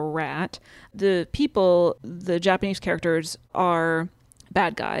the rat, the people, the Japanese characters are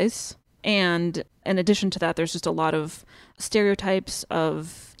bad guys. And in addition to that, there's just a lot of stereotypes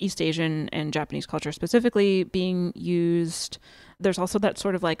of East Asian and Japanese culture specifically being used. There's also that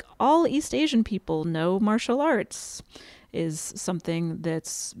sort of like all East Asian people know martial arts is something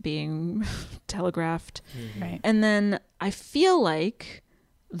that's being telegraphed. Right. And then I feel like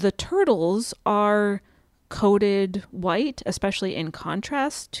the turtles are coded white, especially in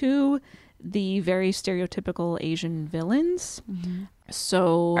contrast to the very stereotypical Asian villains. Mm-hmm.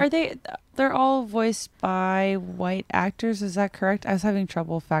 So they're all voiced by white actors, is that correct? I was having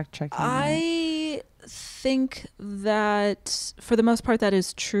trouble fact checking. I think that for the most part that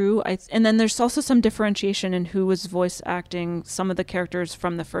is true. And then there's also some differentiation in who was voice acting some of the characters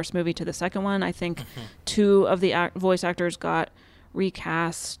from the first movie to the second one. I think two of the voice actors got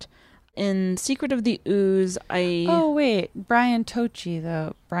recast. In Secret of the Ooze, Brian Tochi,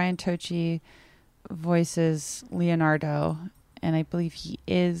 though. Brian Tochi voices Leonardo, and I believe he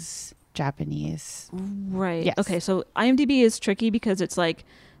is Japanese. Right. Yes. Okay, so IMDb is tricky because it's like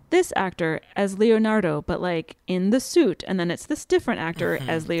this actor as Leonardo, but like in the suit, and then it's this different actor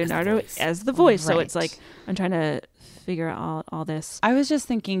as Leonardo as the voice. Right. So it's like I'm trying to figure out all this. I was just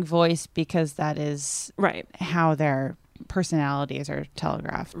thinking voice because that is right how they're personalities are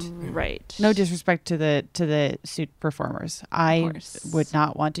telegraphed. Right. No disrespect to the suit performers. I would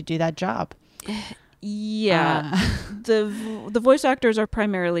not want to do that job. Yeah. The voice actors are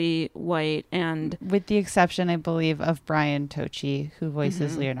primarily white, and with the exception, I believe, of Brian Tochi, who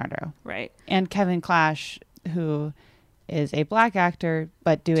voices Leonardo. Right. And Kevin Clash, who is a black actor,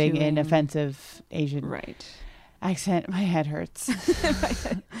 but doing an offensive Asian accent. My head hurts.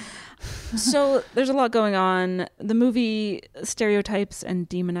 So there's a lot going on. The movie stereotypes and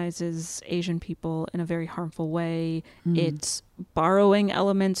demonizes Asian people in a very harmful way. It's borrowing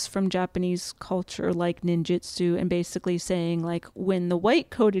elements from Japanese culture like ninjutsu and basically saying, like, when the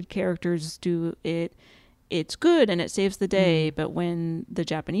white-coded characters do it, it's good and it saves the day. But when the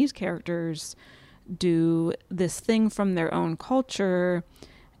Japanese characters do this thing from their own culture,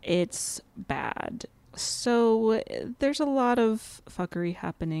 it's bad. So there's a lot of fuckery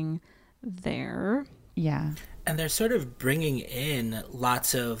happening there. Yeah. And they're sort of bringing in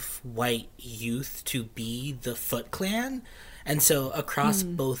lots of white youth to be the Foot Clan. And so across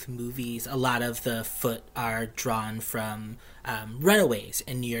both movies, a lot of the Foot are drawn from runaways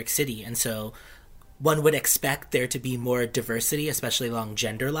in New York City. And so one would expect there to be more diversity, especially along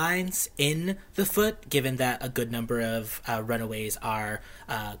gender lines in the Foot, given that a good number of runaways are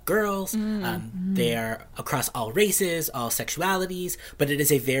girls. They are across all races, all sexualities, but it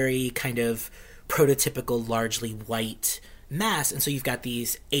is a very kind of prototypical, largely white mass. And so you've got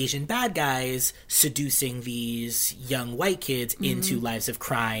these Asian bad guys seducing these young white kids into lives of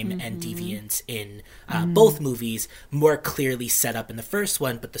crime and deviance in both movies, more clearly set up in the first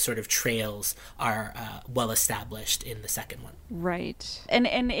one, but the sort of trails are well established in the second one. Right. And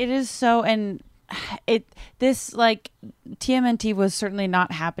it is so, and this like TMNT was certainly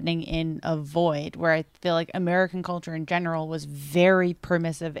not happening in a void where I feel like American culture in general was very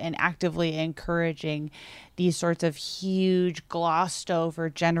permissive and actively encouraging these sorts of huge glossed over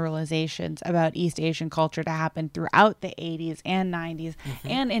generalizations about East Asian culture to happen throughout the 80s and 90s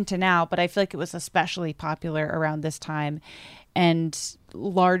and into now. But I feel like it was especially popular around this time and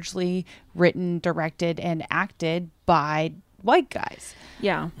largely written, directed, and acted by white guys.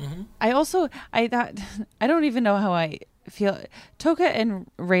 Yeah. I don't even know how I feel. Toka and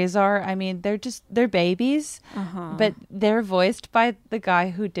Razor, I mean, they're babies, but they're voiced by the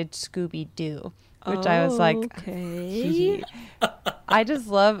guy who did Scooby-Doo, which I was like, okay. I just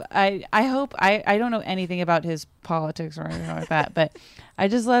love, I hope, I don't know anything about his politics or anything like that, but I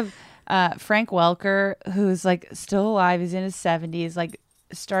just love Frank Welker, who's like still alive. He's in his 70s, like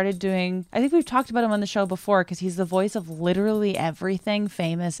started doing, I think we've talked about him on the show before because he's the voice of literally everything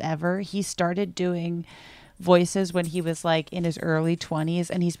famous ever. He started doing voices when he was like in his early 20s,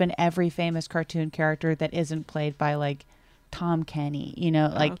 and he's been every famous cartoon character that isn't played by like Tom Kenny, you know,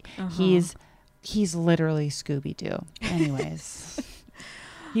 like he's literally Scooby-Doo. Anyways.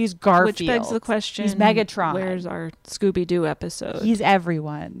 He's Garfield. Which begs the question, he's Megatron. Where's our Scooby-Doo episode? He's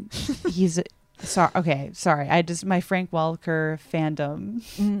everyone. He's sorry. Okay, sorry. My Frank Welker fandom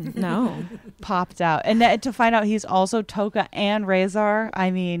popped out, and to find out he's also Toka and Razor.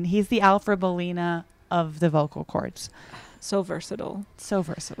 I mean, he's the Alfred Molina of the vocal cords. So versatile. So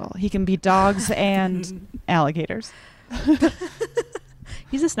versatile. He can be dogs and alligators.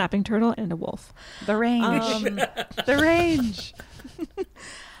 He's a snapping turtle and a wolf. The range. The range.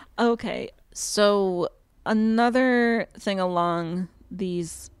 Okay, so another thing along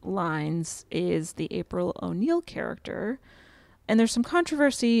these lines is the April O'Neil character. And there's some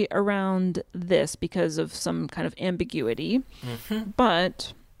controversy around this because of some kind of ambiguity.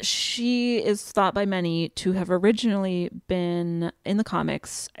 But she is thought by many to have originally been, in the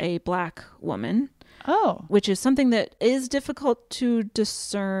comics, a black woman. Oh. Which is something that is difficult to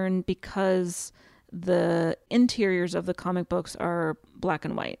discern because the interiors of the comic books are black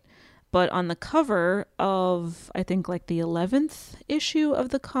and white. But on the cover of, I think, like the 11th issue of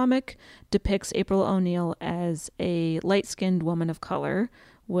the comic depicts April O'Neil as a light-skinned woman of color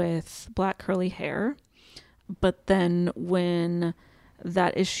with black curly hair. But then when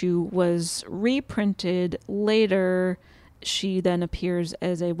that issue was reprinted later, she then appears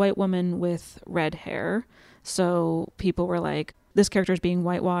as a white woman with red hair. So people were like, this character is being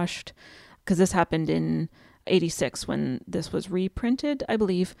whitewashed, because this happened in 86 when this was reprinted, I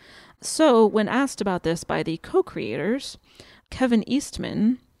believe. So when asked about this by the co-creators, Kevin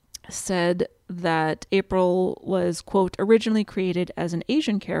Eastman said that April was, quote, originally created as an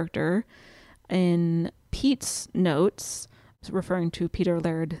Asian character in Pete's notes, referring to Peter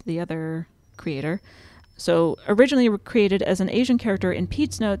Laird, the other creator. So originally created as an Asian character in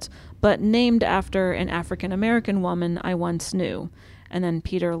Pete's notes, but named after an African-American woman I once knew. And then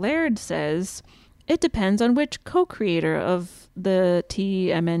Peter Laird says, It depends on which co-creator of the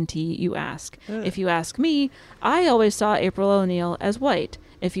TMNT you ask. If you ask me, I always saw April O'Neil as white.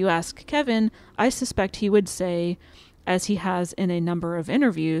 If you ask Kevin, I suspect he would say, as he has in a number of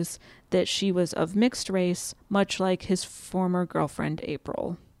interviews, that she was of mixed race, much like his former girlfriend,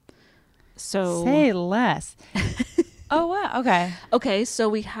 April. So say less. Oh, wow. Okay. Okay,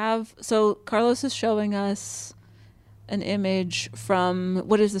 so Carlos is showing us an image from,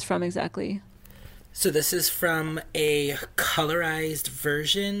 what is this from exactly? So this is from a colorized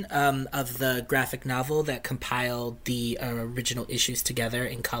version of the graphic novel that compiled the original issues together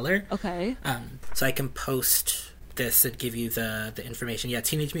in color. Okay. So I can post this and give you the information. Yeah,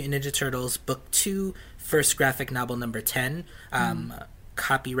 Teenage Mutant Ninja Turtles, Book 2, first graphic novel number 10,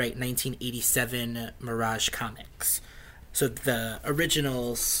 copyright 1987 Mirage Comics. So the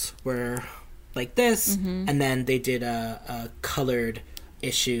originals were like this, and then they did a colored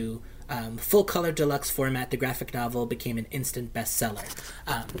issue. Full color deluxe format, the graphic novel became an instant bestseller.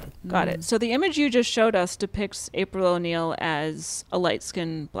 Got it. So the image you just showed us depicts April O'Neil as a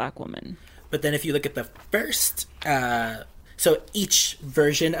light-skinned black woman. But then if you look at the first, so each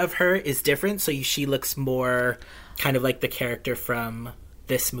version of her is different. So she looks more kind of like the character from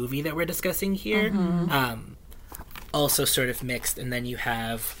this movie that we're discussing here. Also sort of mixed. And then you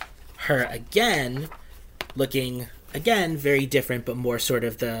have her again, looking, again, very different, but more sort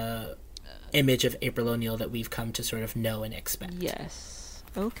of the image of April O'Neil that we've come to sort of know and expect. Yes.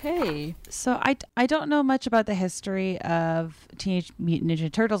 Okay. So I don't know much about the history of Teenage Mutant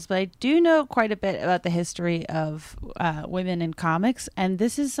Ninja Turtles, but I do know quite a bit about the history of women in comics. And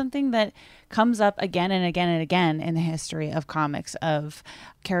this is something that comes up again and again and again in the history of comics, of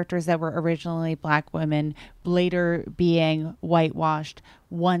characters that were originally black women later being whitewashed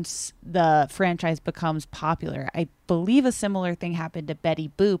once the franchise becomes popular. I believe a similar thing happened to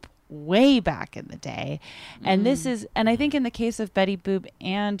Betty Boop way back in the day. And I think in the case of Betty Boop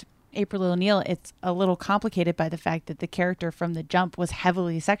and April O'Neil, it's a little complicated by the fact that the character from the jump was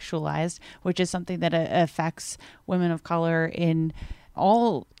heavily sexualized, which is something that affects women of color in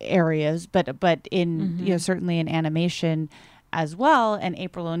all areas, but in certainly in animation as well. And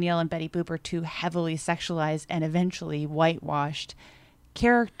April O'Neil and Betty Boop are two heavily sexualized and eventually whitewashed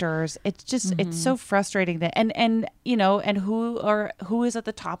characters. It's just it's so frustrating that and who is at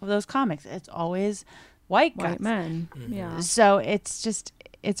the top of those comics? It's always white men. Yeah. So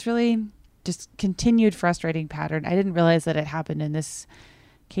it's really just continued frustrating pattern. I didn't realize that it happened in this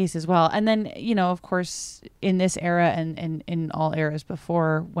case as well. And then, of course, in this era and in all eras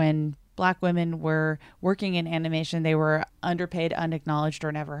before, when black women were working in animation, they were underpaid, unacknowledged,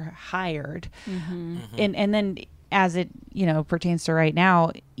 or never hired. And then as it, pertains to right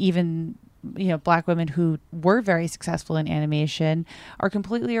now, even, black women who were very successful in animation are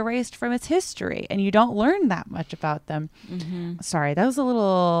completely erased from its history, and you don't learn that much about them. Sorry, that was a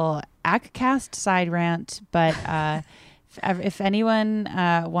little ACCAST side rant, but if anyone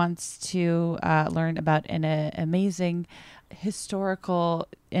wants to learn about an amazing historical,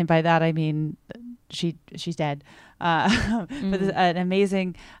 and by that I mean she's dead, but an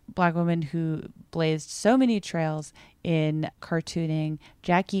amazing black woman who blazed so many trails in cartooning.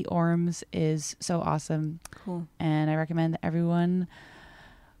 Jackie Orms is so awesome. Cool. And I recommend that everyone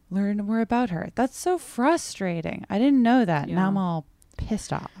learn more about her. That's so frustrating. I didn't know that. Yeah. Now I'm all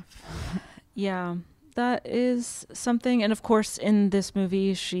pissed off. Yeah, that is something. And of course, in this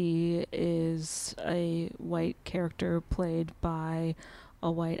movie, she is a white character played by a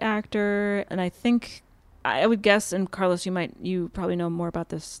white actor. And I think, I would guess, and Carlos, you probably know more about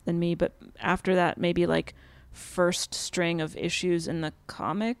this than me, but after that, maybe like first string of issues in the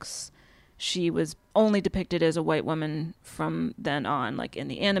comics, she was only depicted as a white woman from then on, like in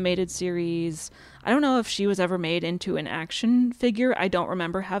the animated series. I don't know if she was ever made into an action figure. I don't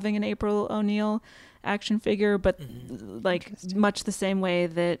remember having an April O'Neil action figure, but like much the same way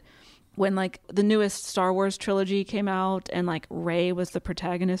that when like the newest Star Wars trilogy came out and like Rey was the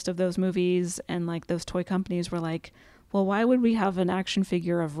protagonist of those movies, and like those toy companies were like, well, why would we have an action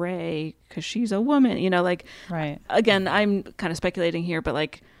figure of Rey? Because she's a woman, like, right. Again, I'm kind of speculating here, but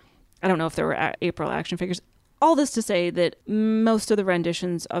like, I don't know if there were April action figures. All this to say that most of the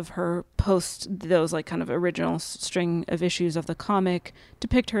renditions of her post those like kind of original string of issues of the comic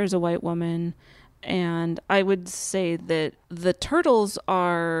depict her as a white woman. And I would say that the Turtles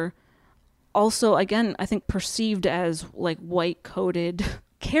are also, again, I think perceived as like white coded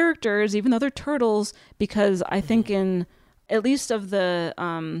characters, even though they're turtles, because I think in at least of the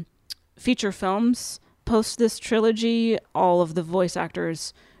feature films post this trilogy, all of the voice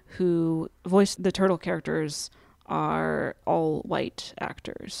actors who voice the turtle characters are all white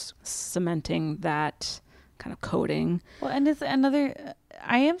actors, cementing that kind of coding. Well, and it's another...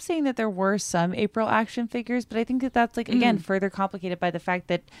 I am saying that there were some April action figures, but I think that that's, like, again, further complicated by the fact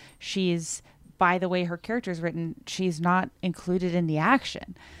that she's, by the way her character is written, she's not included in the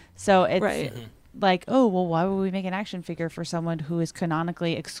action. So it's like, oh, well, why would we make an action figure for someone who is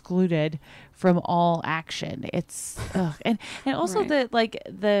canonically excluded from all action? It's, and also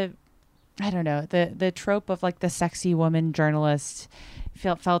the I don't know, the trope of like the sexy woman journalist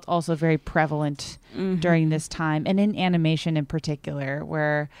felt also very prevalent during this time, and in animation in particular,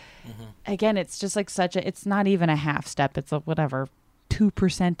 where again, it's just like it's not even a half step, it's a whatever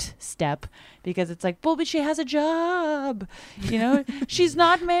 2% step, because it's like, well, but she has a job, you know, she's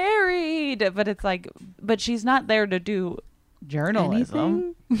not married, but it's like, but she's not there to do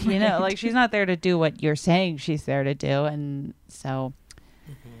journalism. You know, like she's not there to do what you're saying she's there to do. And so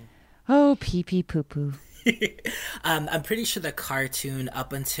oh, pee pee poo poo. I'm pretty sure the cartoon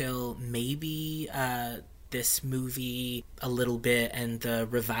up until maybe this movie a little bit, and the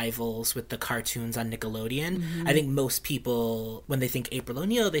revivals with the cartoons on Nickelodeon. I think most people, when they think April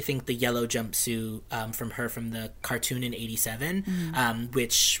O'Neil, they think the yellow jumpsuit from the cartoon in '87,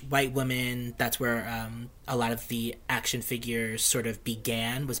 which white woman, that's where a lot of the action figures sort of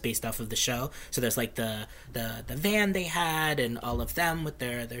began, was based off of the show. So there's like the van they had and all of them with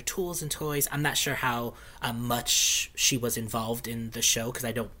their tools and toys. I'm not sure how much she was involved in the show, because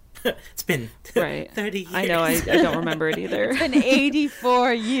I don't it's been 30 years. I know, I don't remember it either. It's been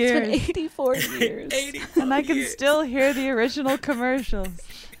 84 years. It's been 84 years. 84 and I can still hear the original commercials.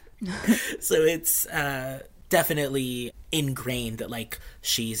 So it's definitely ingrained that, like,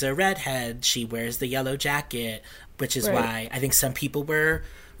 she's a redhead, she wears the yellow jacket, which is why I think some people were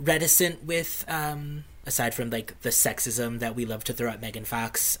reticent with, aside from, like, the sexism that we love to throw at Megan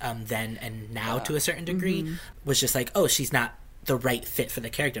Fox then and now to a certain degree, was just like, oh, she's not the right fit for the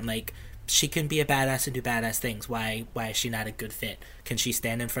character. I'm like, she can be a badass and do badass things. Why is she not a good fit? Can she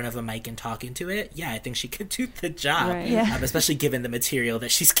stand in front of a mic and talk into it? Yeah, I think she could do the job. Especially given the material that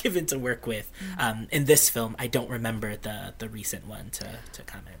she's given to work with. In this film, I don't remember the recent one to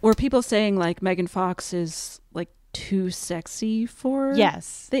comment. Were people saying like Megan Fox is like too sexy for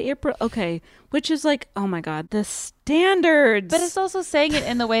the April? Okay, which is like, oh my god, the standards. But it's also saying it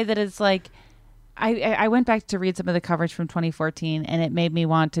in the way that it's like, I went back to read some of the coverage from 2014, and it made me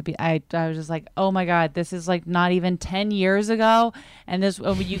want to be, I was just like, oh my god, this is like not even 10 years ago, and this,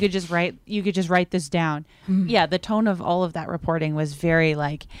 you could just write this down. Yeah, the tone of all of that reporting was very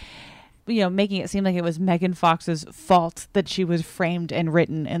like, you know, making it seem like it was Megan Fox's fault that she was framed and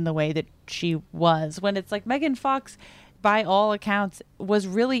written in the way that she was, when it's like Megan Fox, by all accounts, was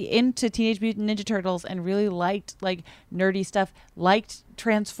really into Teenage Mutant Ninja Turtles and really liked like nerdy stuff, liked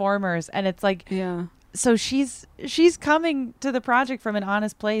Transformers, and it's like, so she's coming to the project from an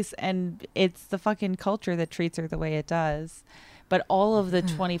honest place, and it's the fucking culture that treats her the way it does. But all of the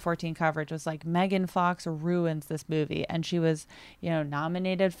 2014 coverage was like, Megan Fox ruins this movie, and she was, you know,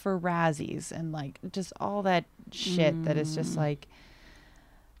 nominated for Razzies and like just all that shit that is just like,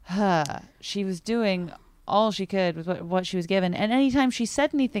 she was doing all she could with what she was given, and anytime she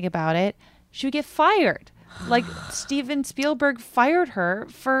said anything about it, she would get fired. Like Steven Spielberg fired her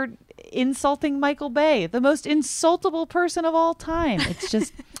for insulting Michael Bay, the most insultable person of all time. It's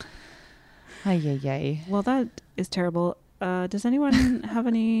just well, that is terrible. Does anyone have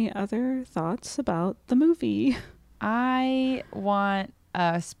any other thoughts about the movie? I want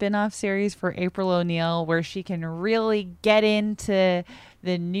a spin-off series for April O'Neil where she can really get into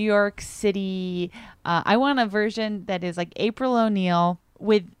the New York City. I want a version that is like April O'Neil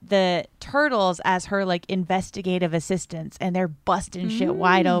with the Turtles as her like investigative assistants, and they're busting shit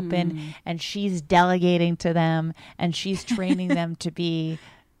wide open, and she's delegating to them, and she's training them to be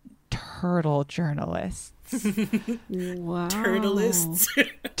turtle journalists. Wow. Turtleists.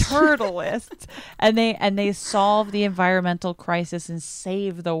 And they solve the environmental crisis and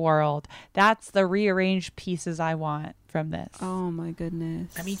save the world. That's the rearranged pieces I want from this. Oh my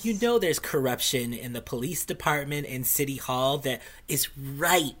goodness. I mean, you know, there's corruption in the police department and City Hall that is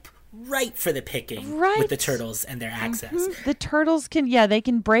ripe for the picking with the Turtles and their access. The Turtles they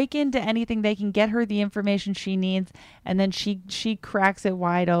can break into anything. They can get her the information she needs, and then she cracks it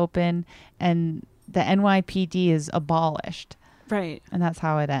wide open, and the NYPD is abolished. Right. And that's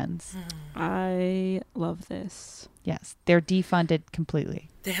how it ends. I love this. Yes. They're defunded completely.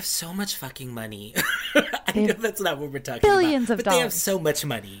 They have so much fucking money. I know that's not what we're talking billions about. Of but dollars. They have so much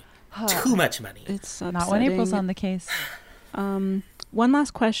money. Too much money. It's upsetting. Not when April's on the case. One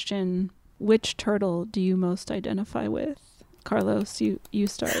last question. Which turtle do you most identify with? Carlos, you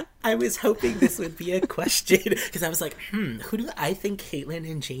start. I was hoping this would be a question because I was like, who do I think Caitlin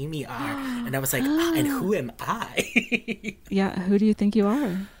and Jamie are? And I was like, and who am I? Yeah, who do you think you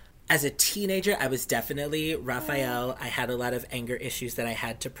are? As a teenager, I was definitely Raphael. I had a lot of anger issues that I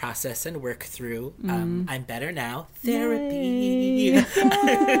had to process and work through. I'm better now. Therapy.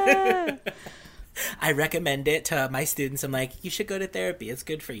 Yeah. I recommend it to my students. I'm like, you should go to therapy. It's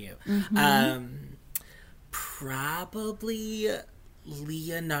good for you. Probably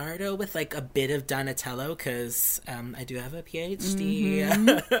Leonardo with like a bit of Donatello because I do have a PhD.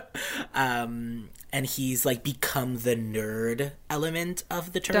 And he's like become the nerd element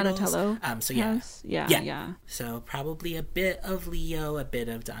of the Turtles. Donatello. So yeah. Yeah. So probably a bit of Leo, a bit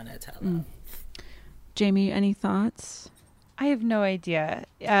of Donatello. Jamie, any thoughts? I have no idea.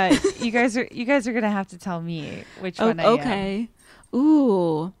 You guys are gonna have to tell me which one I am. Okay.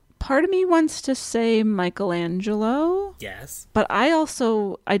 Ooh. Part of me wants to say Michelangelo. Yes. But I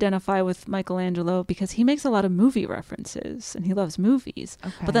also identify with Michelangelo because he makes a lot of movie references and he loves movies.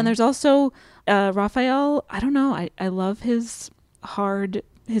 Okay. But then there's also Raphael. I don't know. I love his hard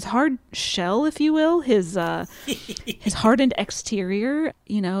shell, if you will, his hardened exterior.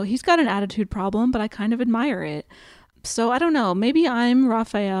 You know, he's got an attitude problem, but I kind of admire it. So I don't know. Maybe I'm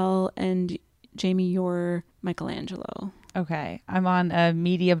Raphael and Jamie, you're Michelangelo. Okay. I'm on a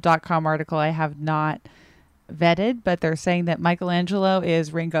medium.com article I have not vetted, but they're saying that Michelangelo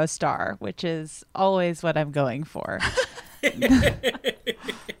is Ringo Starr, which is always what I'm going for.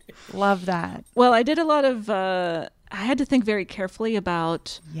 Love that. Well, I did a lot of... I had to think very carefully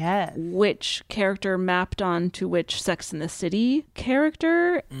about which character mapped on to which Sex and the City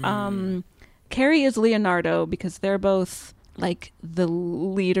character. Carrie is Leonardo because they're both... like the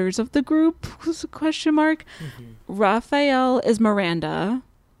leaders of the group was a question mark. Raphael is Miranda.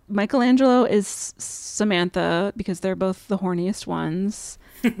 Michelangelo is Samantha because they're both the horniest ones.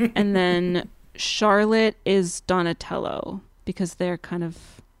 And then Charlotte is Donatello because they're kind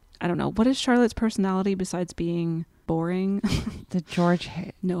of, I don't know, what is Charlotte's personality besides being boring? The George.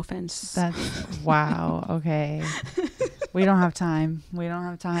 No offense. That's wow. Okay. We don't have time.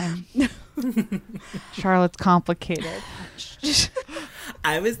 Charlotte's complicated.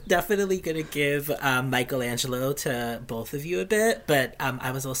 I was definitely going to give Michelangelo to both of you a bit, but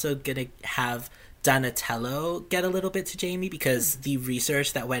I was also going to have Donatello get a little bit to Jamie because the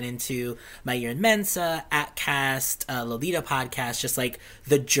research that went into My Year in Mensa, AtCast, Lolita podcast, just like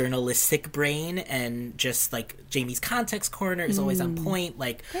the journalistic brain and just like Jamie's context corner is always on point,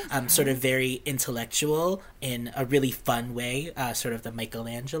 like sort of very intellectual in a really fun way, sort of the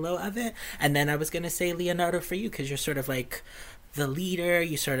Michelangelo of it. And then I was going to say Leonardo for you because you're sort of like the leader,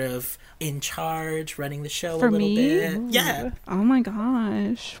 you sort of in charge, running the show for a little me? bit. Ooh. Yeah. Oh my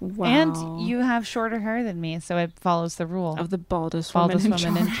gosh. Wow. And you have shorter hair than me, so it follows the rule of the baldest woman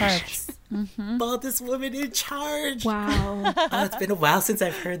in charge. Baldest woman in charge. Wow. Oh, it's been a while since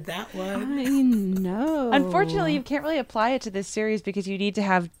I've heard that one. I know. Unfortunately, you can't really apply it to this series because you need to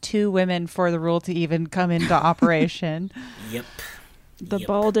have 2 women for the rule to even come into operation. Yep. The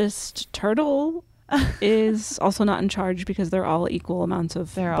baldest turtle is also not in charge because they're all equal amounts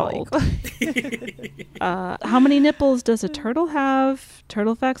of bald. All equal. How many nipples does a turtle have?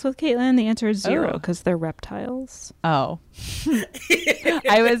 Turtle facts with Caitlin. The answer is 0 because they're reptiles. Oh.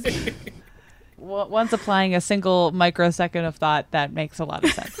 I was once applying a single microsecond of thought. That makes a lot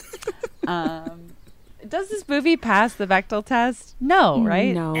of sense. Does this movie pass the Bechdel test? No,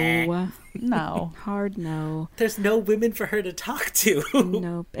 right? No. Hard no. There's no women for her to talk to.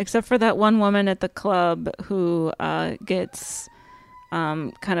 Nope. Except for that one woman at the club who gets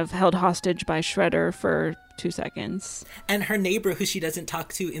kind of held hostage by Shredder for 2 seconds. And her neighbor who she doesn't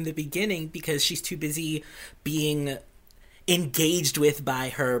talk to in the beginning because she's too busy being engaged with by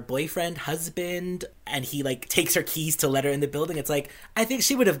her boyfriend, husband, and he like takes her keys to let her in the building. It's like, I think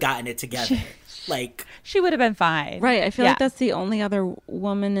she would have gotten it together. She would have been fine. Right. I feel like that's the only other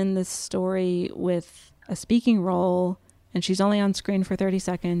woman in this story with a speaking role, and she's only on screen for 30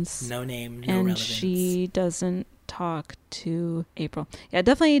 seconds. No name, no and relevance. She doesn't talk to April. Yeah,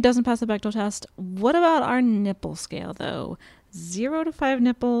 definitely doesn't pass the Bechdel test. What about our nipple scale, though? 0 to 5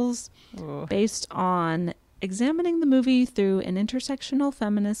 nipples. Ooh. Based on examining the movie through an intersectional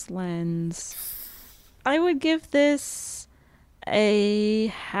feminist lens. I would give this a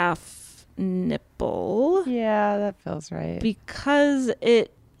half nipple. Yeah, that feels right. Because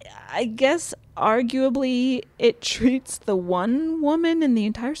I guess arguably it treats the one woman in the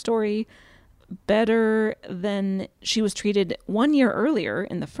entire story better than she was treated 1 year earlier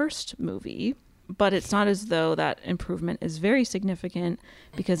in the first movie. But it's not as though that improvement is very significant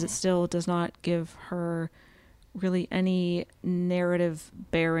because it still does not give her really any narrative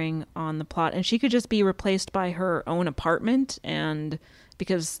bearing on the plot, and she could just be replaced by her own apartment, and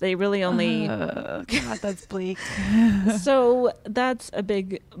because they really only God, that's bleak. So that's a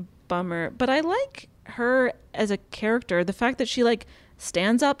big bummer. But I like her as a character, the fact that she like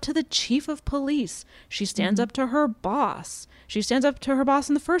stands up to the chief of police. She stands up to her boss. She stands up to her boss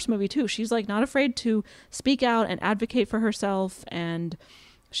in the first movie too. She's like not afraid to speak out and advocate for herself, and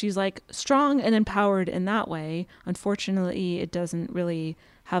she's like strong and empowered in that way. Unfortunately, it doesn't really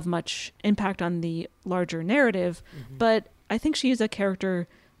have much impact on the larger narrative, but I think she is a character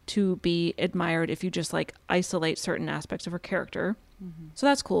to be admired if you just like isolate certain aspects of her character. So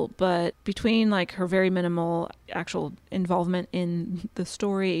that's cool. But between like her very minimal actual involvement in the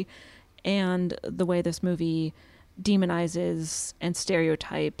story and the way this movie demonizes and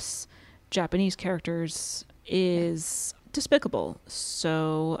stereotypes Japanese characters is despicable.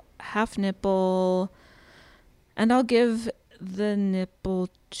 So half nipple, and I'll give the nipple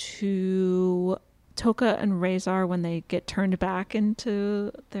to Toka and Razor when they get turned back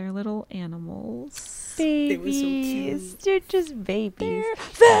into their little animals. Babies. They're just babies.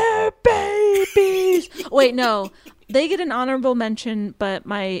 They're babies. Wait, no. They get an honorable mention, but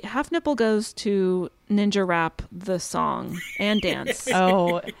my half nipple goes to Ninja Rap, the song and dance.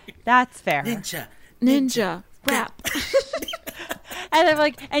 Oh, that's fair. Ninja Rap. And I'm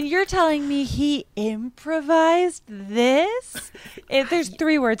like, and you're telling me he improvised this? There's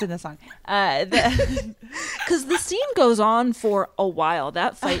 3 words in the song. Because the scene goes on for a while.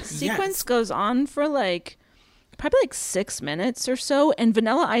 That fight sequence goes on for like probably like 6 minutes or so. And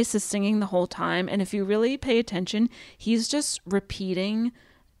Vanilla Ice is singing the whole time. And if you really pay attention, he's just repeating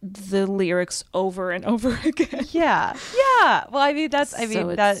the lyrics over and over again. Yeah. Well, I mean,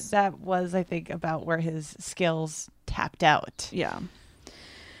 that was, I think, about where his skills tapped out. Yeah.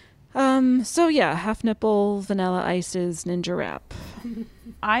 So yeah, half nipple, Vanilla Ice's Ninja Rap.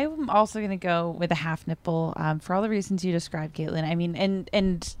 I'm also going to go with a half nipple for all the reasons you described, Caitlin. I mean,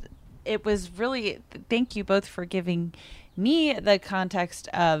 and it was really, thank you both for giving me the context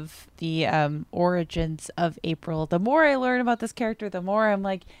of the origins of April. The more I learn about this character, the more I'm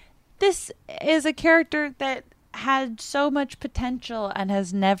like, this is a character that had so much potential and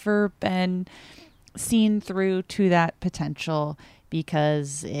has never been seen through to that potential,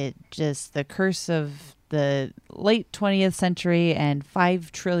 because it just, the curse of the late 20th century and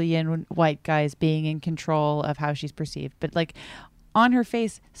 5 trillion white guys being in control of how she's perceived. But like, on her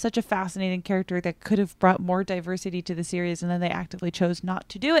face, such a fascinating character that could have brought more diversity to the series, and then they actively chose not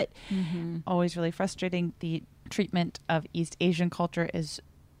to do it. Always really frustrating. The treatment of East Asian culture is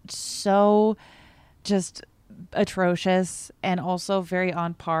so just atrocious, and also very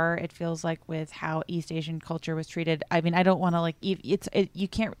on par, it feels like, with how East Asian culture was treated. I mean, I don't want to like, you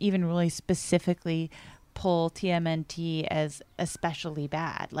can't even really specifically pull TMNT as especially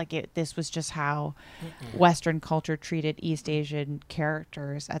bad. Like, this was just how Western culture treated East Asian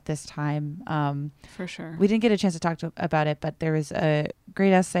characters at this time. For sure. We didn't get a chance to talk about it, but there was a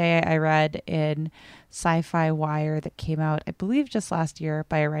great essay I read in Sci-Fi Wire that came out, I believe, just last year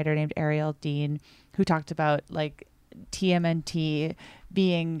by a writer named Ariel Dean, who talked about like TMNT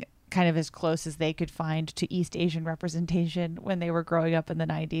being kind of as close as they could find to East Asian representation when they were growing up in the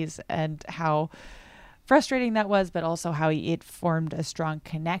 90s, and how frustrating that was, but also how it formed a strong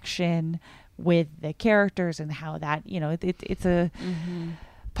connection with the characters, and how that, you know, it's a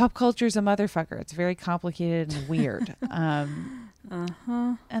pop culture's a motherfucker. It's very complicated and weird. And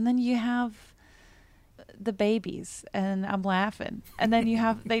then you have the babies, and I'm laughing, and then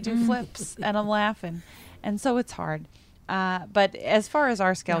they do flips, and I'm laughing, and so it's hard. But as far as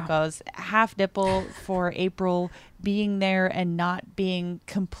our scale goes, half nipple for April being there and not being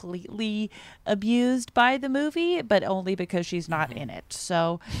completely abused by the movie, but only because she's not in it.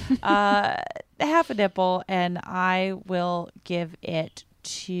 So half a nipple, and I will give it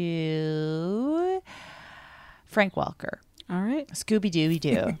to Frank Welker. All right.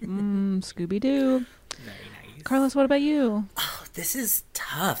 Scooby-Dooby-Doo. Scooby-Doo. Very nice. Carlos, what about you? Oh, this is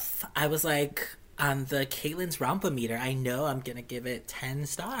tough. I was like, on the Caitlin's Rompometer, I know I'm going to give it 10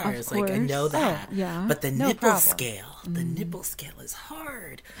 stars. Like, I know that. Oh, yeah. But the nipple scale, the nipple scale is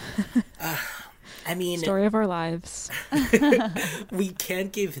hard. I mean, story of our lives. We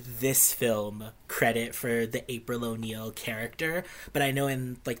can't give this film credit for the April O'Neil character, but I know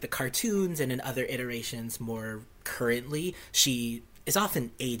in like the cartoons and in other iterations more currently, she is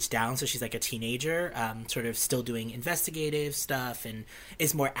often aged down, so she's like a teenager, sort of still doing investigative stuff, and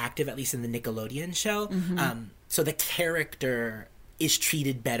is more active, at least in the Nickelodeon show. So the character is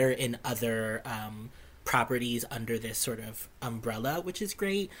treated better in other properties under this sort of umbrella, which is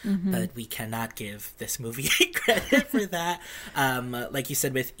great, but we cannot give this movie credit for that. Like you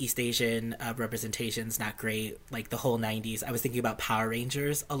said, with East Asian representations, not great. Like the whole 90s. I was thinking about Power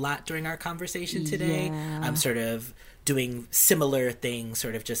Rangers a lot during our conversation today. I'm sort of doing similar things,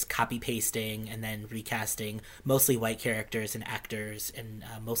 sort of just copy pasting and then recasting mostly white characters and actors in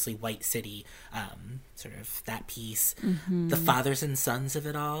mostly white city, sort of that piece. The fathers and sons of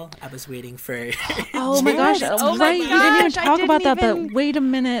it all. I was waiting for oh my gosh, right, we didn't even talk about that, but wait a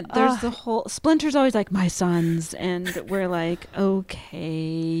minute, there's the whole Splinter's always like my sons, and we're like,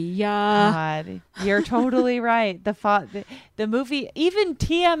 okay, God, you're totally right. The movie, even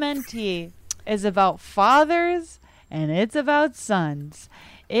TMNT, is about fathers and it's about sons.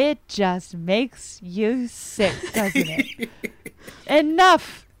 It just makes you sick, doesn't it?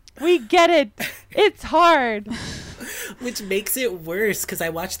 Enough. We get it. It's hard. Which makes it worse, because I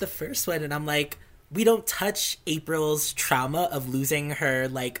watched the first one and I'm like, we don't touch April's trauma of losing her,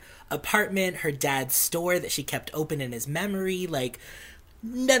 like, apartment, her dad's store that she kept open in his memory. Like,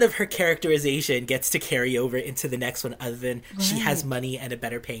 none of her characterization gets to carry over into the next one other than she has money and a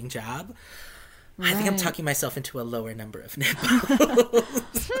better paying job. I think I'm talking myself into a lower number of nipples.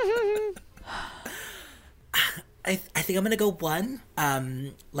 I think I'm going to go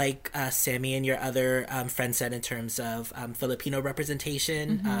 1, like Sammy and your other friend said in terms of Filipino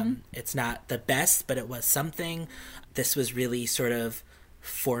representation. It's not the best, but it was something. This was really sort of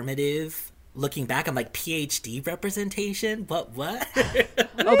formative. Looking back, I'm like, PhD representation? What?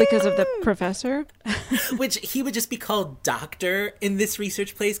 Oh, because of the professor? Which he would just be called doctor in this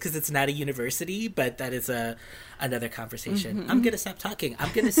research place because it's not a university, but that is another conversation. I'm going to stop talking.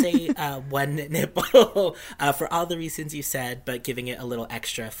 I'm going to say 1 nipple for all the reasons you said, but giving it a little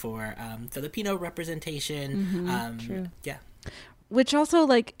extra for Filipino representation. True. Yeah. Which also,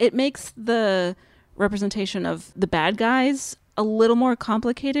 like, it makes the representation of the bad guys a little more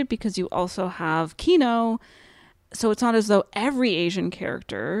complicated because you also have Kino, so it's not as though every Asian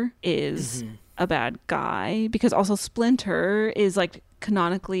character is a bad guy, because also Splinter is like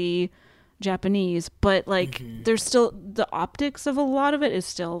canonically Japanese, but like there's still the optics of a lot of it is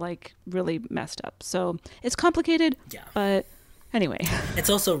still like really messed up, so it's complicated. But anyway, it's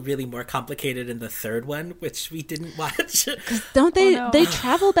also really more complicated in the third one, which we didn't watch. Don't they? Oh, no. They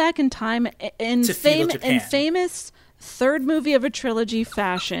travel back in time in famous third movie of a trilogy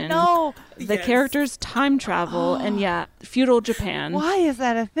fashion. No, the characters time travel, and feudal Japan. Why is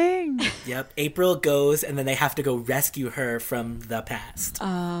that a thing? Yep, April goes, and then they have to go rescue her from the past.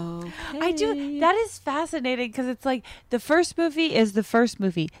 Oh, I do. That is fascinating because it's like the first movie is the first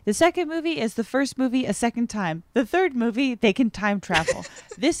movie. The second movie is the first movie a second time. The third movie, they can time travel.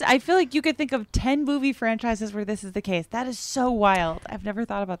 I feel like you could think of 10 movie franchises where this is the case. That is so wild. I've never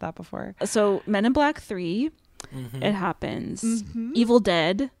thought about that before. So Men in Black 3. It happens. Evil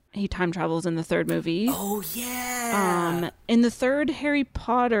Dead, he time travels in the third movie. Oh yeah. In the third Harry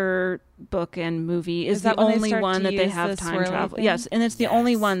Potter book and movie is the only one that they have time travel. Thing? Yes, and it's the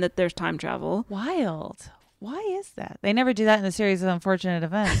only one that there's time travel. Wild. Why is that? They never do that in the series of unfortunate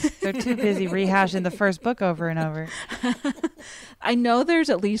events. They're too busy rehashing the first book over and over. I know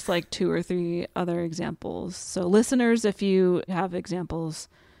there's at least like 2 or 3 other examples. So listeners, if you have examples,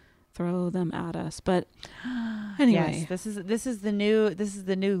 throw them at us. But anyway, yes, this is the new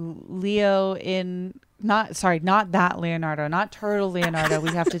Leo in not that Leonardo, not Turtle Leonardo.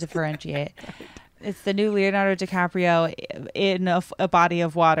 We have to differentiate. It's the new Leonardo DiCaprio in a body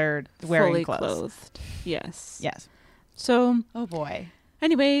of water, wearing fully clothes. Clothed. Yes. So, oh boy.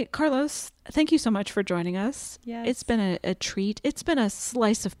 Anyway, Carlos, thank you so much for joining us. Yes. It's been a treat. It's been a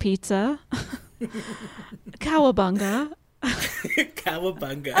slice of pizza. Cowabunga.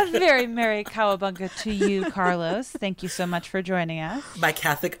 Cowabunga. A very merry cowabunga to you, Carlos. Thank you so much for joining us. My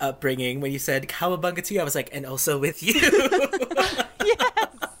Catholic upbringing, when you said cowabunga to you, I was like, and also with you. Yes.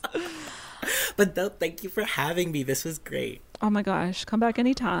 But no, thank you for having me. This was great. Oh my gosh, come back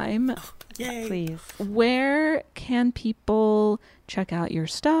anytime. Oh, yay. Please. Where can people check out your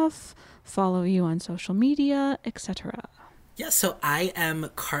stuff, follow you on social media, etc.? Yeah, so I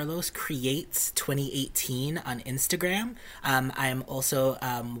am Carlos Creates 2018 on Instagram. I am also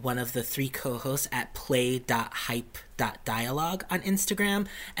one of the 3 co-hosts at play.hype.dialogue on Instagram,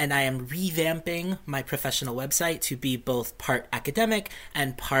 and I am revamping my professional website to be both part academic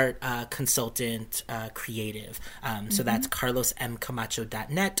and part consultant creative. So that's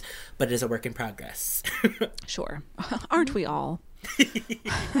carlosmcamacho.net, but it is a work in progress. Sure. Aren't we all?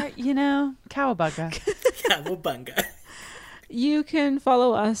 You know, cowabunga. Cowabunga. You can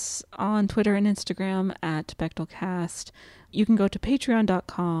follow us on Twitter and Instagram at BechtelCast. You can go to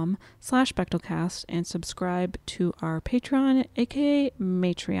patreon.com/BechtelCast and subscribe to our Patreon, aka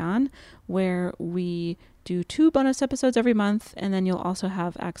Matreon, where we do 2 bonus episodes every month, and then you'll also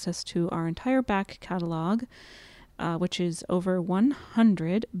have access to our entire back catalog, which is over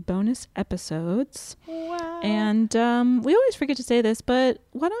 100 bonus episodes. Wow. And we always forget to say this, but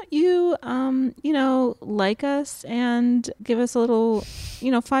why don't you, like us and give us a little,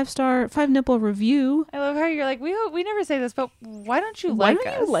 5-star, 5-nipple review. I love how you're like, we never say this, but why don't you why like don't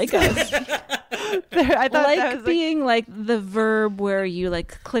us? you like us? I thought like that was being like the verb where you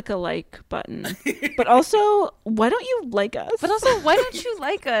like click a like button. But also, why don't you like us? But also, why don't you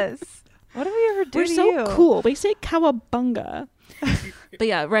like us? What do we ever do We're to so you? cool. We say cowabunga. But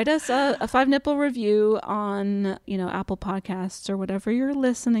yeah, write us a 5-nipple review on, Apple Podcasts or whatever your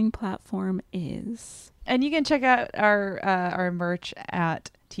listening platform is. And you can check out our merch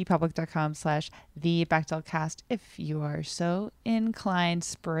at tpublic.com/thebechtelcast if you are so inclined.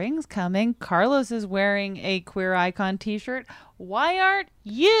 Spring's coming. Carlos is wearing a Queer Icon t-shirt. Why aren't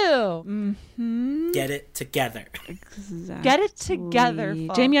you? Mm-hmm. Get it together. Exactly. Get it together,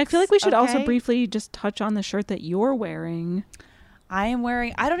 folks. Jamie, I feel like we should also Okay? briefly just touch on the shirt that you're wearing. I am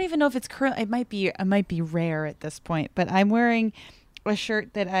wearing, I don't even know if it's current. It might be rare at this point, but I'm wearing a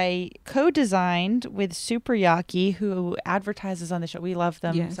shirt that I co-designed with Super Yaki, who advertises on the show. We love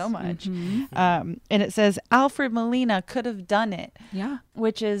them so much. Mm-hmm. And it says, Alfred Molina could have done it. Yeah.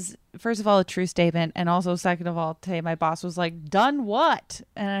 Which is, first of all, a true statement. And also, second of all, today my boss was like, done what?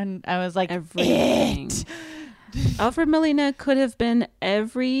 And I was like, everything. Alfred Molina could have been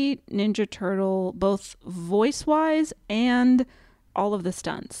every Ninja Turtle, both voice-wise and all of the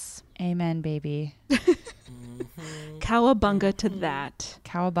stunts. Amen, baby. Cowabunga to that.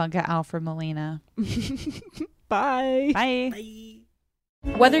 Cowabunga, Alfred Molina. Bye. Bye.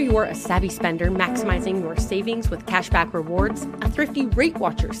 Whether you're a savvy spender maximizing your savings with cashback rewards, a thrifty rate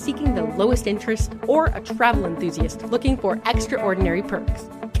watcher seeking the lowest interest, or a travel enthusiast looking for extraordinary perks,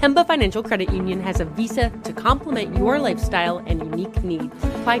 Kemba Financial Credit Union has a visa to complement your lifestyle and unique needs.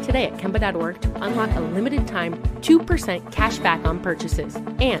 Apply today at Kemba.org to unlock a limited time 2% cash back on purchases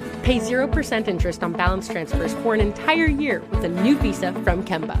and pay 0% interest on balance transfers for an entire year with a new visa from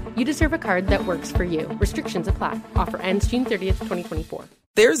Kemba. You deserve a card that works for you. Restrictions apply. Offer ends June 30th, 2024.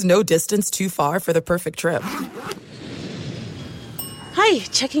 There's no distance too far for the perfect trip. Hi,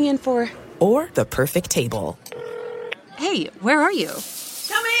 checking in for... Or the perfect table. Hey, where are you?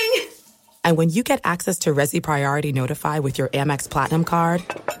 Coming! And when you get access to Resi Priority Notify with your Amex Platinum card...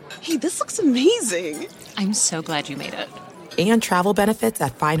 Hey, this looks amazing! I'm so glad you made it. And travel benefits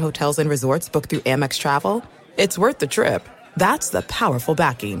at fine hotels and resorts booked through Amex Travel, it's worth the trip. That's the powerful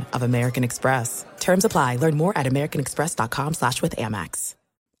backing of American Express. Terms apply. Learn more at americanexpress.com/withAmex.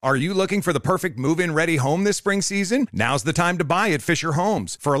 Are you looking for the perfect move-in ready home this spring season? Now's the time to buy at Fisher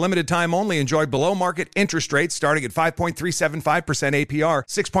Homes. For a limited time only, enjoy below-market interest rates starting at 5.375% APR,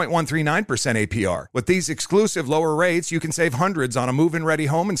 6.139% APR. With these exclusive lower rates, you can save hundreds on a move-in ready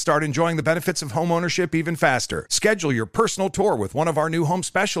home and start enjoying the benefits of home ownership even faster. Schedule your personal tour with one of our new home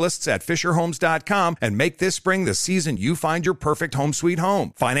specialists at FisherHomes.com and make this spring the season you find your perfect home sweet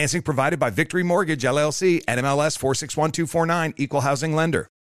home. Financing provided by Victory Mortgage, LLC, NMLS 461249, Equal Housing Lender.